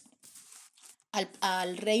entonces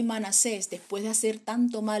al rey Manasés, después de hacer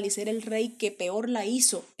tanto mal y ser el rey que peor la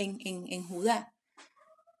hizo en Judá,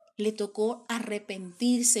 le tocó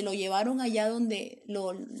arrepentirse, lo llevaron allá donde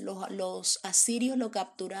los asirios lo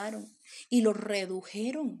capturaron y lo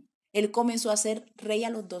redujeron. Él comenzó a ser rey a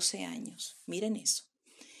los 12 años, miren eso.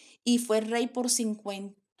 Y fue rey por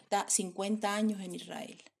 50 años en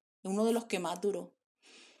Israel, uno de los que más duró.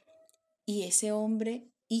 Y ese hombre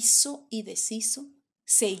hizo y deshizo,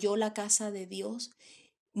 selló la casa de Dios,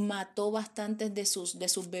 mató bastantes de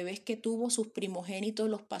sus bebés que tuvo, sus primogénitos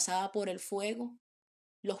los pasaba por el fuego.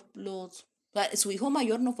 Su hijo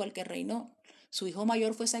mayor no fue el que reinó, su hijo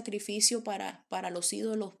mayor fue sacrificio para los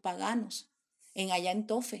ídolos paganos, allá en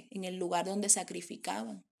Tofe, en el lugar donde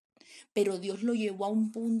sacrificaban. Pero Dios lo llevó a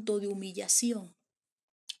un punto de humillación,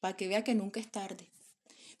 para que vea que nunca es tarde.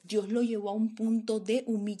 Dios lo llevó a un punto de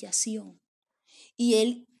humillación y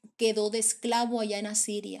él quedó de esclavo allá en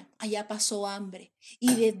Asiria, allá pasó hambre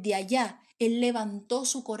y desde allá él levantó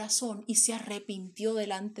su corazón y se arrepintió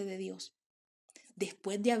delante de Dios.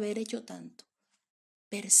 Después de haber hecho tanto,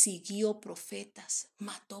 persiguió profetas,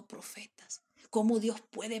 mató profetas. ¿Cómo Dios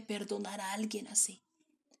puede perdonar a alguien así?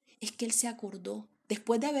 Es que él se acordó,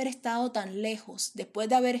 después de haber estado tan lejos, después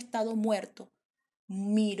de haber estado muerto,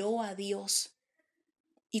 miró a Dios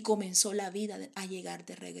y comenzó la vida a llegar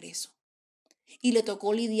de regreso. Y le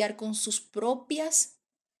tocó lidiar con sus propias,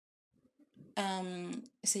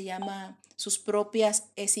 sus propias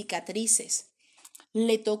cicatrices.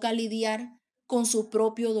 Le toca lidiar con su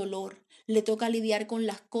propio dolor. Le toca lidiar con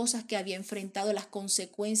las cosas que había enfrentado, las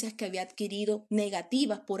consecuencias que había adquirido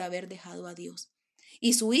negativas por haber dejado a Dios.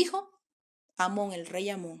 Y su hijo, Amón, el rey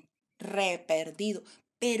Amón, perdido.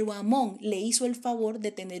 Pero Amón le hizo el favor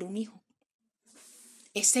de tener un hijo.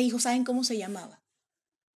 Ese hijo, ¿saben cómo se llamaba?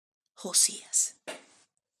 Josías.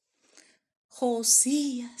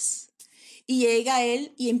 Josías. Y llega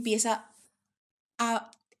él y empieza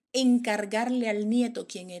a encargarle al nieto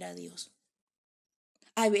quién era Dios.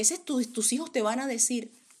 A veces tus hijos te van a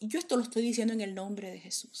decir, yo esto lo estoy diciendo en el nombre de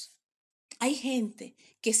Jesús. Hay gente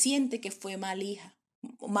que siente que fue mal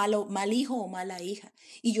hijo o mala hija.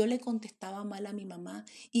 Y yo le contestaba mal a mi mamá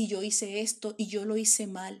y yo hice esto y yo lo hice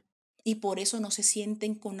mal. Y por eso no se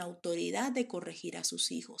sienten con autoridad de corregir a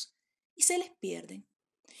sus hijos. Y se les pierden.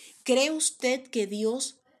 ¿Cree usted que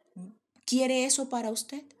Dios quiere eso para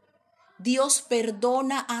usted? Dios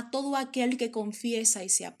perdona a todo aquel que confiesa y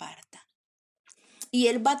se aparta. Y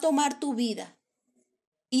Él va a tomar tu vida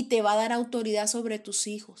y te va a dar autoridad sobre tus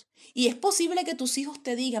hijos. Y es posible que tus hijos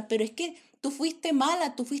te digan, pero es que tú fuiste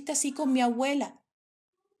mala, tú fuiste así con mi abuela.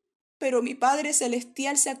 Pero mi Padre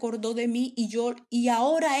Celestial se acordó de mí y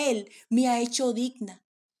ahora Él me ha hecho digna.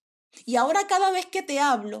 Y ahora cada vez que te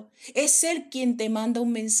hablo, es Él quien te manda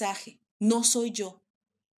un mensaje, no soy yo.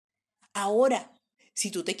 Ahora, si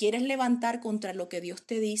tú te quieres levantar contra lo que Dios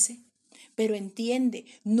te dice, pero entiende,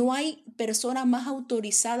 no hay persona más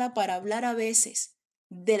autorizada para hablar a veces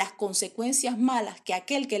de las consecuencias malas que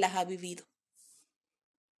aquel que las ha vivido.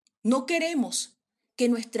 No queremos que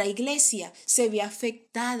nuestra iglesia se vea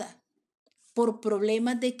afectada por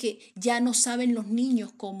problemas de que ya no saben los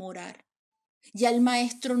niños cómo orar. Ya el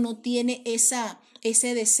maestro no tiene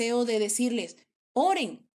ese deseo de decirles,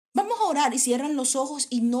 oren, vamos a orar y cierran los ojos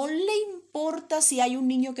y no le importa si hay un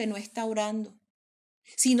niño que no está orando.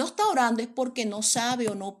 Si no está orando es porque no sabe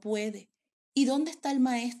o no puede. ¿Y dónde está el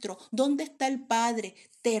maestro? ¿Dónde está el padre?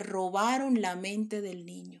 Te robaron la mente del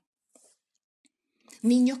niño.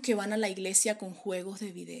 Niños que van a la iglesia con juegos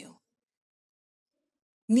de video.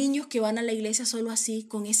 Niños que van a la iglesia solo así,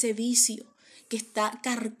 con ese vicio que está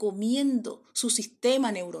carcomiendo su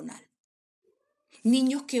sistema neuronal.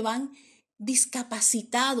 Niños que van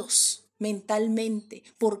discapacitados mentalmente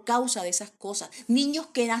por causa de esas cosas. Niños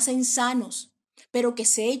que nacen sanos, pero que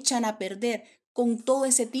se echan a perder con todo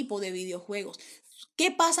ese tipo de videojuegos.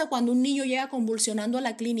 ¿Qué pasa cuando un niño llega convulsionando a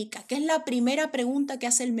la clínica? ¿Qué es la primera pregunta que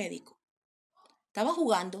hace el médico? Estaba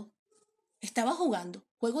jugando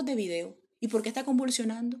juegos de video. ¿Y por qué está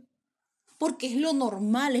convulsionando? Porque es lo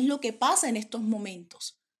normal, es lo que pasa en estos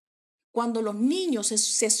momentos. Cuando los niños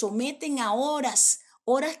se someten a horas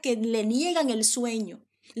que le niegan el sueño,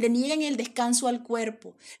 le niegan el descanso al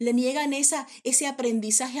cuerpo, le niegan ese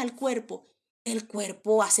aprendizaje al cuerpo, el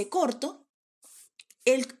cuerpo hace corto.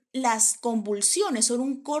 Las convulsiones son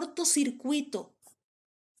un cortocircuito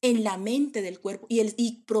en la mente del cuerpo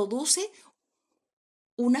y produce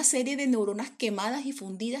una serie de neuronas quemadas y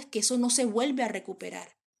fundidas que eso no se vuelve a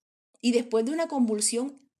recuperar. Y después de una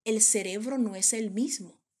convulsión, el cerebro no es el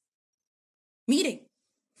mismo. Miren,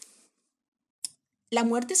 la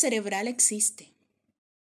muerte cerebral existe.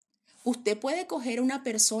 Usted puede coger a una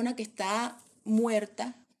persona que está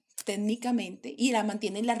muerta técnicamente y la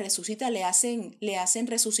mantienen, la resucita, le hacen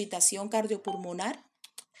resucitación cardiopulmonar,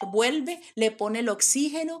 vuelve, le pone el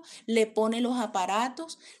oxígeno, le pone los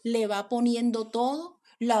aparatos, le va poniendo todo,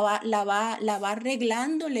 la va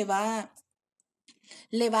arreglando, le va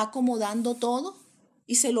acomodando todo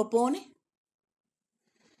y se lo pone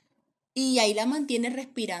y ahí la mantiene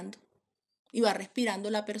respirando y va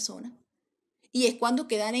respirando la persona. Y es cuando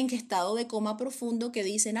quedan en estado de coma profundo que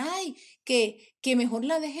dicen, ay, que mejor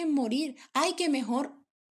la dejen morir, ay, que mejor.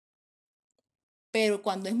 Pero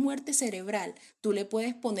cuando es muerte cerebral, tú le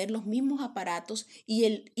puedes poner los mismos aparatos y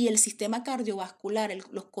el sistema cardiovascular,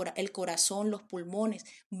 el corazón, los pulmones,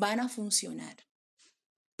 van a funcionar.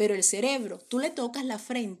 Pero el cerebro, tú le tocas la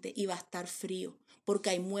frente y va a estar frío, porque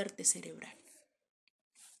hay muerte cerebral.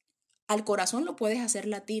 Al corazón lo puedes hacer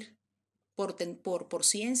latir por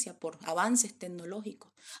ciencia, por avances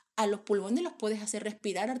tecnológicos. A los pulmones los puedes hacer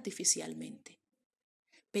respirar artificialmente.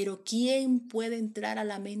 Pero ¿quién puede entrar a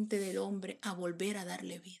la mente del hombre a volver a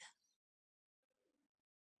darle vida?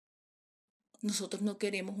 Nosotros no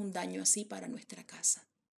queremos un daño así para nuestra casa.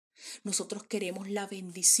 Nosotros queremos la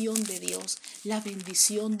bendición de Dios, la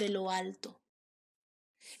bendición de lo alto.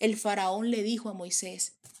 El faraón le dijo a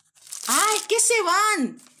Moisés, es que se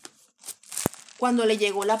van. Cuando le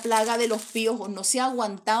llegó la plaga de los piojos, no se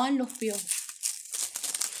aguantaban los piojos.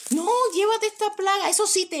 No, llévate esta plaga, eso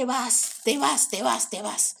sí te vas.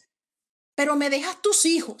 Pero me dejas tus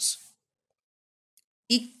hijos.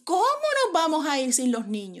 ¿Y cómo nos vamos a ir sin los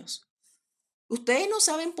niños? Ustedes no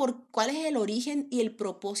saben cuál es el origen y el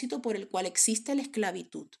propósito por el cual existe la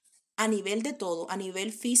esclavitud. A nivel de todo, a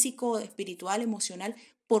nivel físico, espiritual, emocional,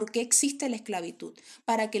 ¿por qué existe la esclavitud?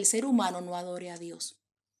 Para que el ser humano no adore a Dios.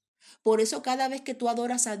 Por eso cada vez que tú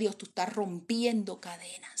adoras a Dios, tú estás rompiendo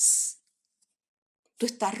cadenas. Tú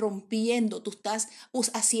estás rompiendo, tú estás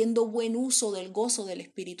haciendo buen uso del gozo del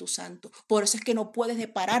Espíritu Santo. Por eso es que no puedes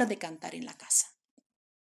parar de cantar en la casa.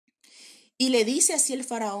 Y le dice así el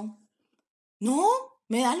faraón, no,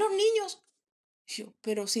 me dan los niños.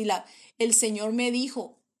 Pero si el Señor me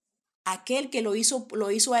dijo, aquel que lo hizo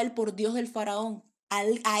a él por Dios del faraón,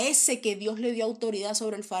 a ese que Dios le dio autoridad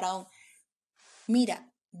sobre el faraón.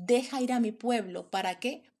 Mira, deja ir a mi pueblo. ¿Para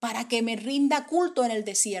qué? Para que me rinda culto en el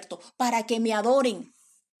desierto, para que me adoren.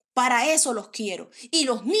 Para eso los quiero. Y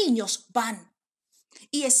los niños van.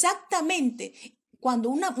 Y exactamente cuando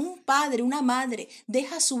un padre, una madre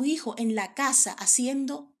deja a su hijo en la casa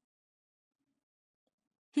haciendo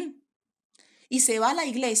y se va a la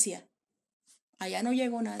iglesia, allá no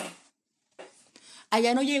llegó nadie.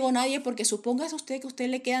 Allá no llegó nadie porque supóngase usted que a usted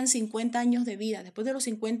le quedan 50 años de vida. Después de los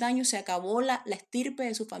 50 años se acabó la estirpe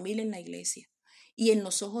de su familia en la iglesia y en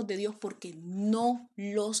los ojos de Dios porque no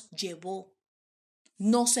los llevó,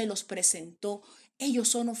 no se los presentó. Ellos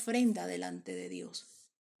son ofrenda delante de Dios.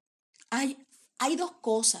 Hay dos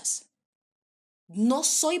cosas. No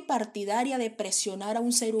soy partidaria de presionar a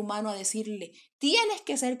un ser humano a decirle, tienes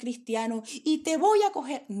que ser cristiano y te voy a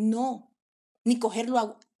coger. No, ni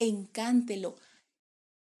cogerlo, encántelo.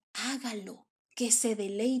 Hágalo, que se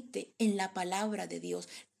deleite en la palabra de Dios.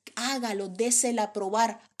 Hágalo, désela a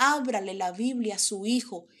probar, ábrale la Biblia a su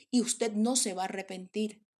hijo y usted no se va a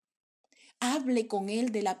arrepentir. Hable con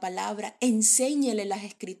él de la palabra, enséñele las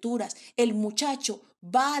escrituras. El muchacho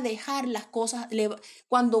va a dejar las cosas,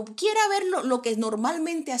 cuando quiera ver lo que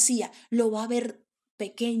normalmente hacía, lo va a ver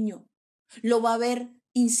pequeño, lo va a ver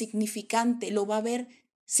insignificante, lo va a ver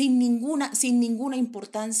sin ninguna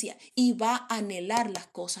importancia y va a anhelar las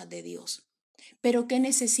cosas de Dios. Pero ¿qué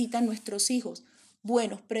necesitan nuestros hijos?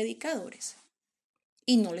 Buenos predicadores.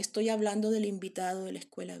 Y no le estoy hablando del invitado de la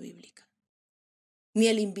escuela bíblica, ni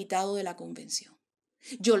el invitado de la convención.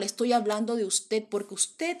 Yo le estoy hablando de usted porque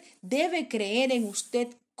usted debe creer en usted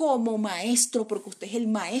como maestro, porque usted es el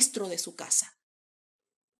maestro de su casa.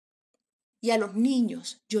 Y a los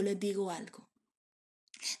niños yo les digo algo.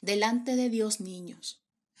 Delante de Dios, niños,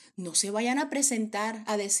 no se vayan a presentar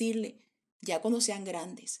a decirle, ya cuando sean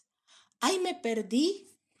grandes, ay, me perdí,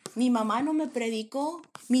 mi mamá no me predicó,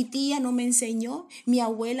 mi tía no me enseñó, mi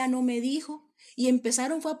abuela no me dijo. Y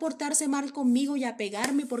empezaron fue a portarse mal conmigo y a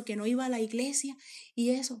pegarme porque no iba a la iglesia.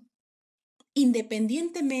 Y eso,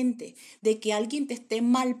 independientemente de que alguien te esté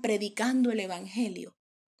mal predicando el evangelio,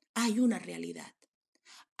 hay una realidad.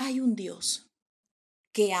 Hay un Dios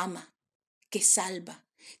que ama, que salva,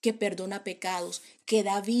 que perdona pecados, que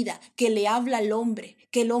da vida, que le habla al hombre,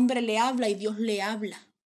 que el hombre le habla y Dios le habla.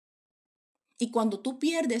 Y cuando tú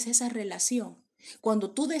pierdes esa relación,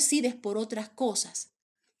 cuando tú decides por otras cosas,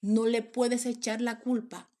 no le puedes echar la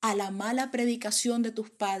culpa a la mala predicación de tus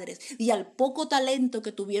padres y al poco talento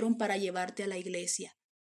que tuvieron para llevarte a la iglesia.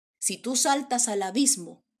 Si tú saltas al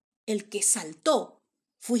abismo, el que saltó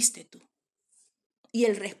fuiste tú. Y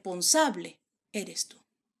el responsable eres tú.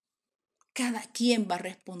 Cada quien va a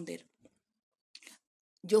responder.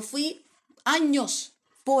 Yo fui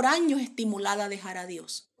por años estimulada a dejar a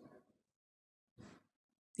Dios.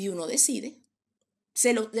 Y uno decide.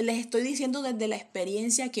 Les estoy diciendo desde la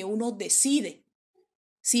experiencia que uno decide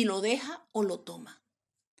si lo deja o lo toma.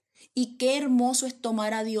 Y qué hermoso es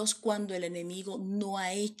tomar a Dios cuando el enemigo no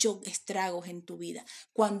ha hecho estragos en tu vida,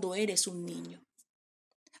 cuando eres un niño.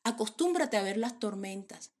 Acostúmbrate a ver las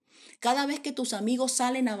tormentas. Cada vez que tus amigos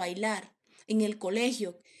salen a bailar en el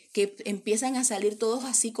colegio, que empiezan a salir todos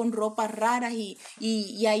así con ropas raras y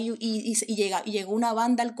llega una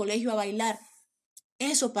banda al colegio a bailar,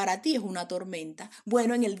 eso para ti es una tormenta.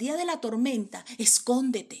 Bueno, en el día de la tormenta,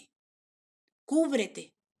 escóndete,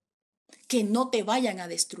 cúbrete, que no te vayan a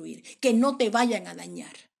destruir, que no te vayan a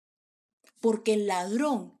dañar. Porque el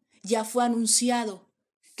ladrón ya fue anunciado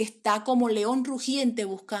que está como león rugiente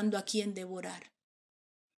buscando a quien devorar.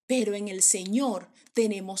 Pero en el Señor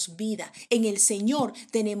tenemos vida, en el Señor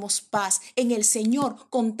tenemos paz, en el Señor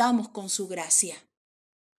contamos con su gracia.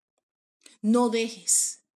 No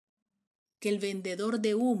dejes que el vendedor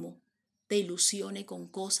de humo te ilusione con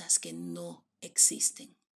cosas que no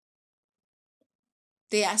existen.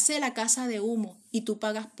 Te hace la casa de humo y tú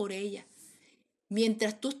pagas por ella.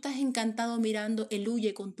 Mientras tú estás encantado mirando, él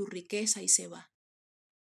huye con tu riqueza y se va.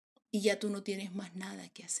 Y ya tú no tienes más nada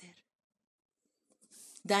que hacer.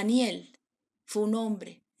 Daniel fue un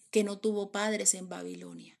hombre que no tuvo padres en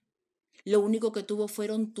Babilonia. Lo único que tuvo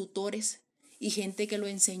fueron tutores y gente que lo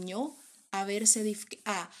enseñó a verse,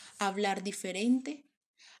 a hablar diferente,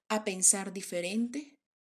 a pensar diferente.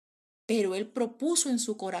 Pero él propuso en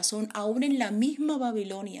su corazón, aún en la misma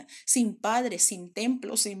Babilonia, sin padres, sin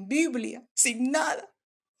templo, sin Biblia, sin nada: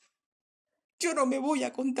 yo no me voy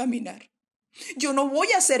a contaminar. Yo no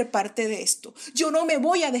voy a ser parte de esto. Yo no me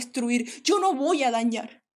voy a destruir. Yo no voy a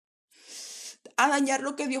dañar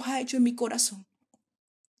lo que Dios ha hecho en mi corazón.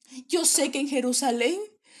 Yo sé que en Jerusalén,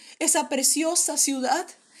 esa preciosa ciudad,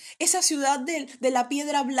 esa ciudad de la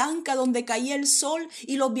piedra blanca donde caía el sol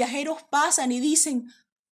y los viajeros pasan y dicen: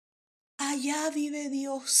 allá vive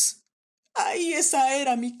Dios. Ahí esa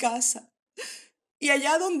era mi casa. Y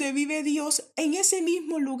allá donde vive Dios, en ese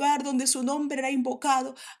mismo lugar donde su nombre era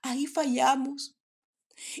invocado, ahí fallamos.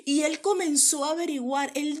 Y él comenzó a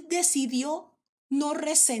averiguar, él decidió no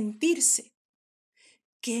resentirse.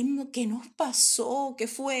 ¿Qué nos pasó? ¿Qué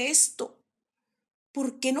fue esto?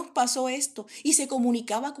 ¿Por qué nos pasó esto? Y se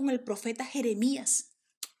comunicaba con el profeta Jeremías.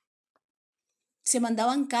 Se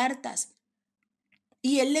mandaban cartas.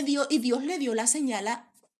 Y Dios le dio la señal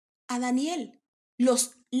a Daniel.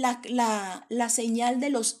 La señal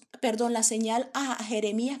la señal a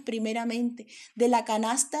Jeremías primeramente, de la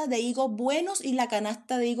canasta de higos buenos y la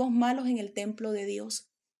canasta de higos malos en el templo de Dios.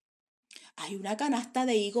 Hay una canasta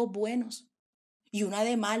de higos buenos y una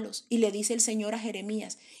de malos. Y le dice el Señor a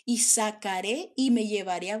Jeremías: y sacaré y me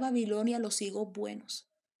llevaré a Babilonia los higos buenos,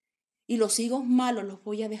 y los higos malos los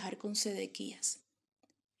voy a dejar con Sedequías.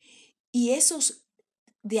 Y esos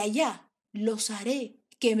de allá los haré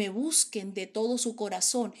que me busquen de todo su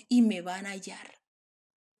corazón y me van a hallar.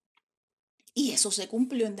 Y eso se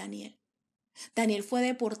cumplió en Daniel. Daniel fue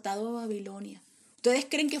deportado a Babilonia. ¿Ustedes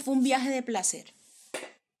creen que fue un viaje de placer?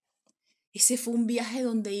 Ese fue un viaje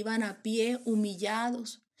donde iban a pie,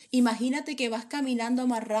 humillados. Imagínate que vas caminando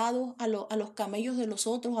amarrado a los camellos de los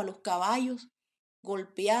otros, a los caballos,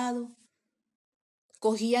 golpeados.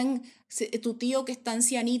 Tu tío que está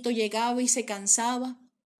ancianito llegaba y se cansaba,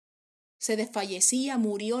 se desfallecía,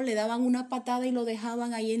 murió, le daban una patada y lo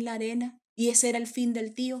dejaban ahí en la arena. Y ese era el fin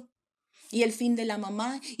del tío y el fin de la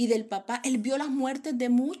mamá y del papá. Él vio las muertes de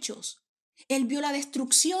muchos. Él vio la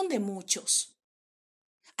destrucción de muchos.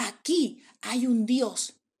 Aquí hay un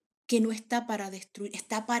Dios que no está para destruir,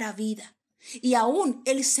 está para vida. Y aún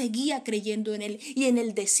él seguía creyendo en él. Y en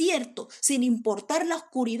el desierto, sin importar la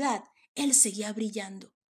oscuridad, él seguía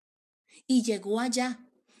brillando. Y llegó allá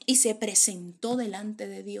y se presentó delante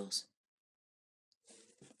de Dios.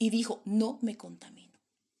 Y dijo: no me contamino.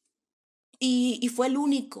 Y fue el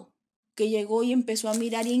único que llegó y empezó a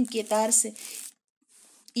mirar y a inquietarse.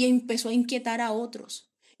 Y empezó a inquietar a otros.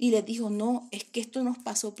 Y les dijo: no, es que esto nos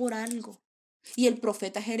pasó por algo. Y el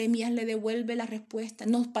profeta Jeremías le devuelve la respuesta: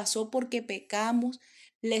 nos pasó porque pecamos.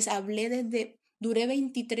 Les hablé duré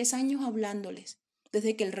 23 años hablándoles.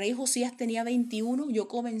 Desde que el rey Josías tenía 21, yo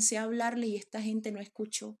comencé a hablarles y esta gente no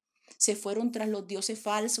escuchó. Se fueron tras los dioses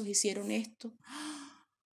falsos, hicieron esto.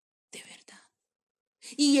 De verdad.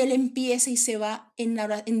 Y él empieza y se va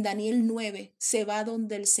en Daniel 9, se va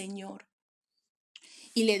donde el Señor.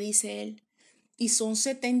 Y le dice él: y son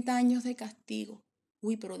 70 años de castigo.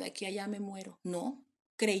 Uy, pero de aquí a allá me muero. No,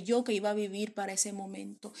 creyó que iba a vivir para ese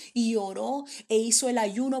momento. Y oró e hizo el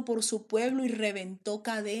ayuno por su pueblo y reventó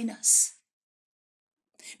cadenas.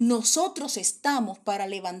 Nosotros estamos para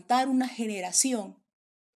levantar una generación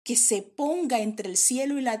que se ponga entre el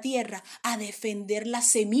cielo y la tierra a defender la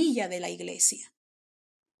semilla de la iglesia.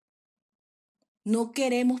 No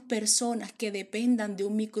queremos personas que dependan de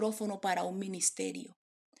un micrófono para un ministerio.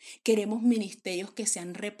 Queremos ministerios que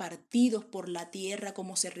sean repartidos por la tierra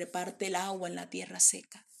como se reparte el agua en la tierra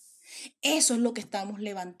seca. Eso es lo que estamos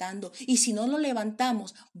levantando. Y si no lo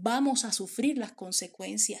levantamos, vamos a sufrir las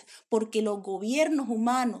consecuencias, porque los gobiernos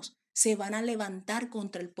humanos se van a levantar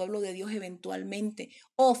contra el pueblo de Dios eventualmente,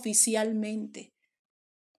 oficialmente.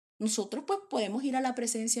 Nosotros pues podemos ir a la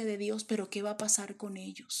presencia de Dios, pero ¿qué va a pasar con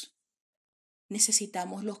ellos?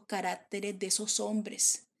 Necesitamos los caracteres de esos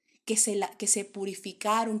hombres que se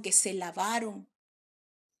purificaron, que se lavaron,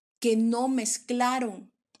 que no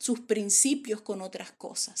mezclaron sus principios con otras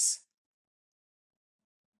cosas.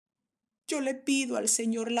 Yo le pido al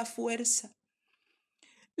Señor la fuerza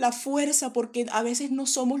porque a veces no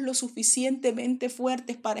somos lo suficientemente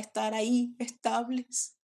fuertes para estar ahí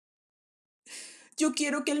estables. Yo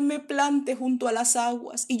quiero que Él me plante junto a las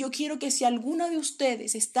aguas y yo quiero que si alguna de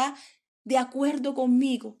ustedes está de acuerdo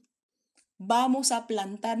conmigo, vamos a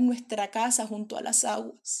plantar nuestra casa junto a las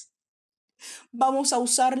aguas. Vamos a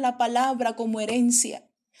usar la palabra como herencia.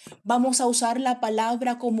 Vamos a usar la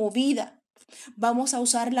palabra como vida. Vamos a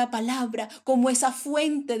usar la palabra como esa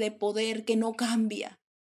fuente de poder que no cambia.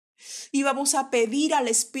 Y vamos a pedir al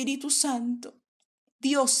Espíritu Santo,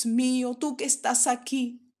 Dios mío, tú que estás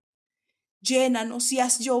aquí, llénanos y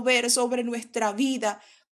haz llover sobre nuestra vida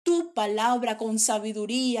tu palabra con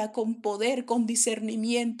sabiduría, con poder, con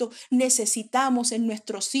discernimiento. Necesitamos en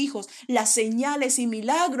nuestros hijos las señales y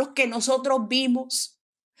milagros que nosotros vimos,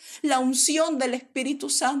 la unción del Espíritu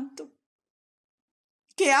Santo,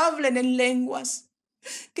 que hablen en lenguas,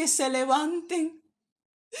 que se levanten,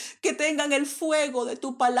 que tengan el fuego de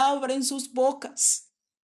tu palabra en sus bocas.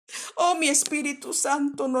 Oh, mi Espíritu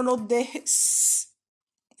Santo, no nos dejes.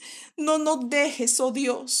 No nos dejes, oh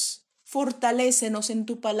Dios. Fortalécenos en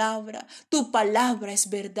tu palabra. Tu palabra es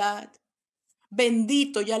verdad.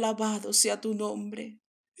 Bendito y alabado sea tu nombre.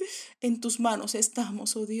 En tus manos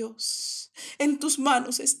estamos, oh Dios. En tus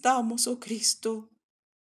manos estamos, oh Cristo.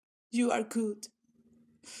 You are good.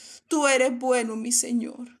 Tú eres bueno, mi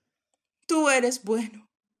Señor. Tú eres bueno,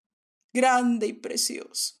 grande y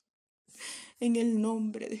precioso. En el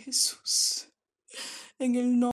nombre de Jesús. En el nombre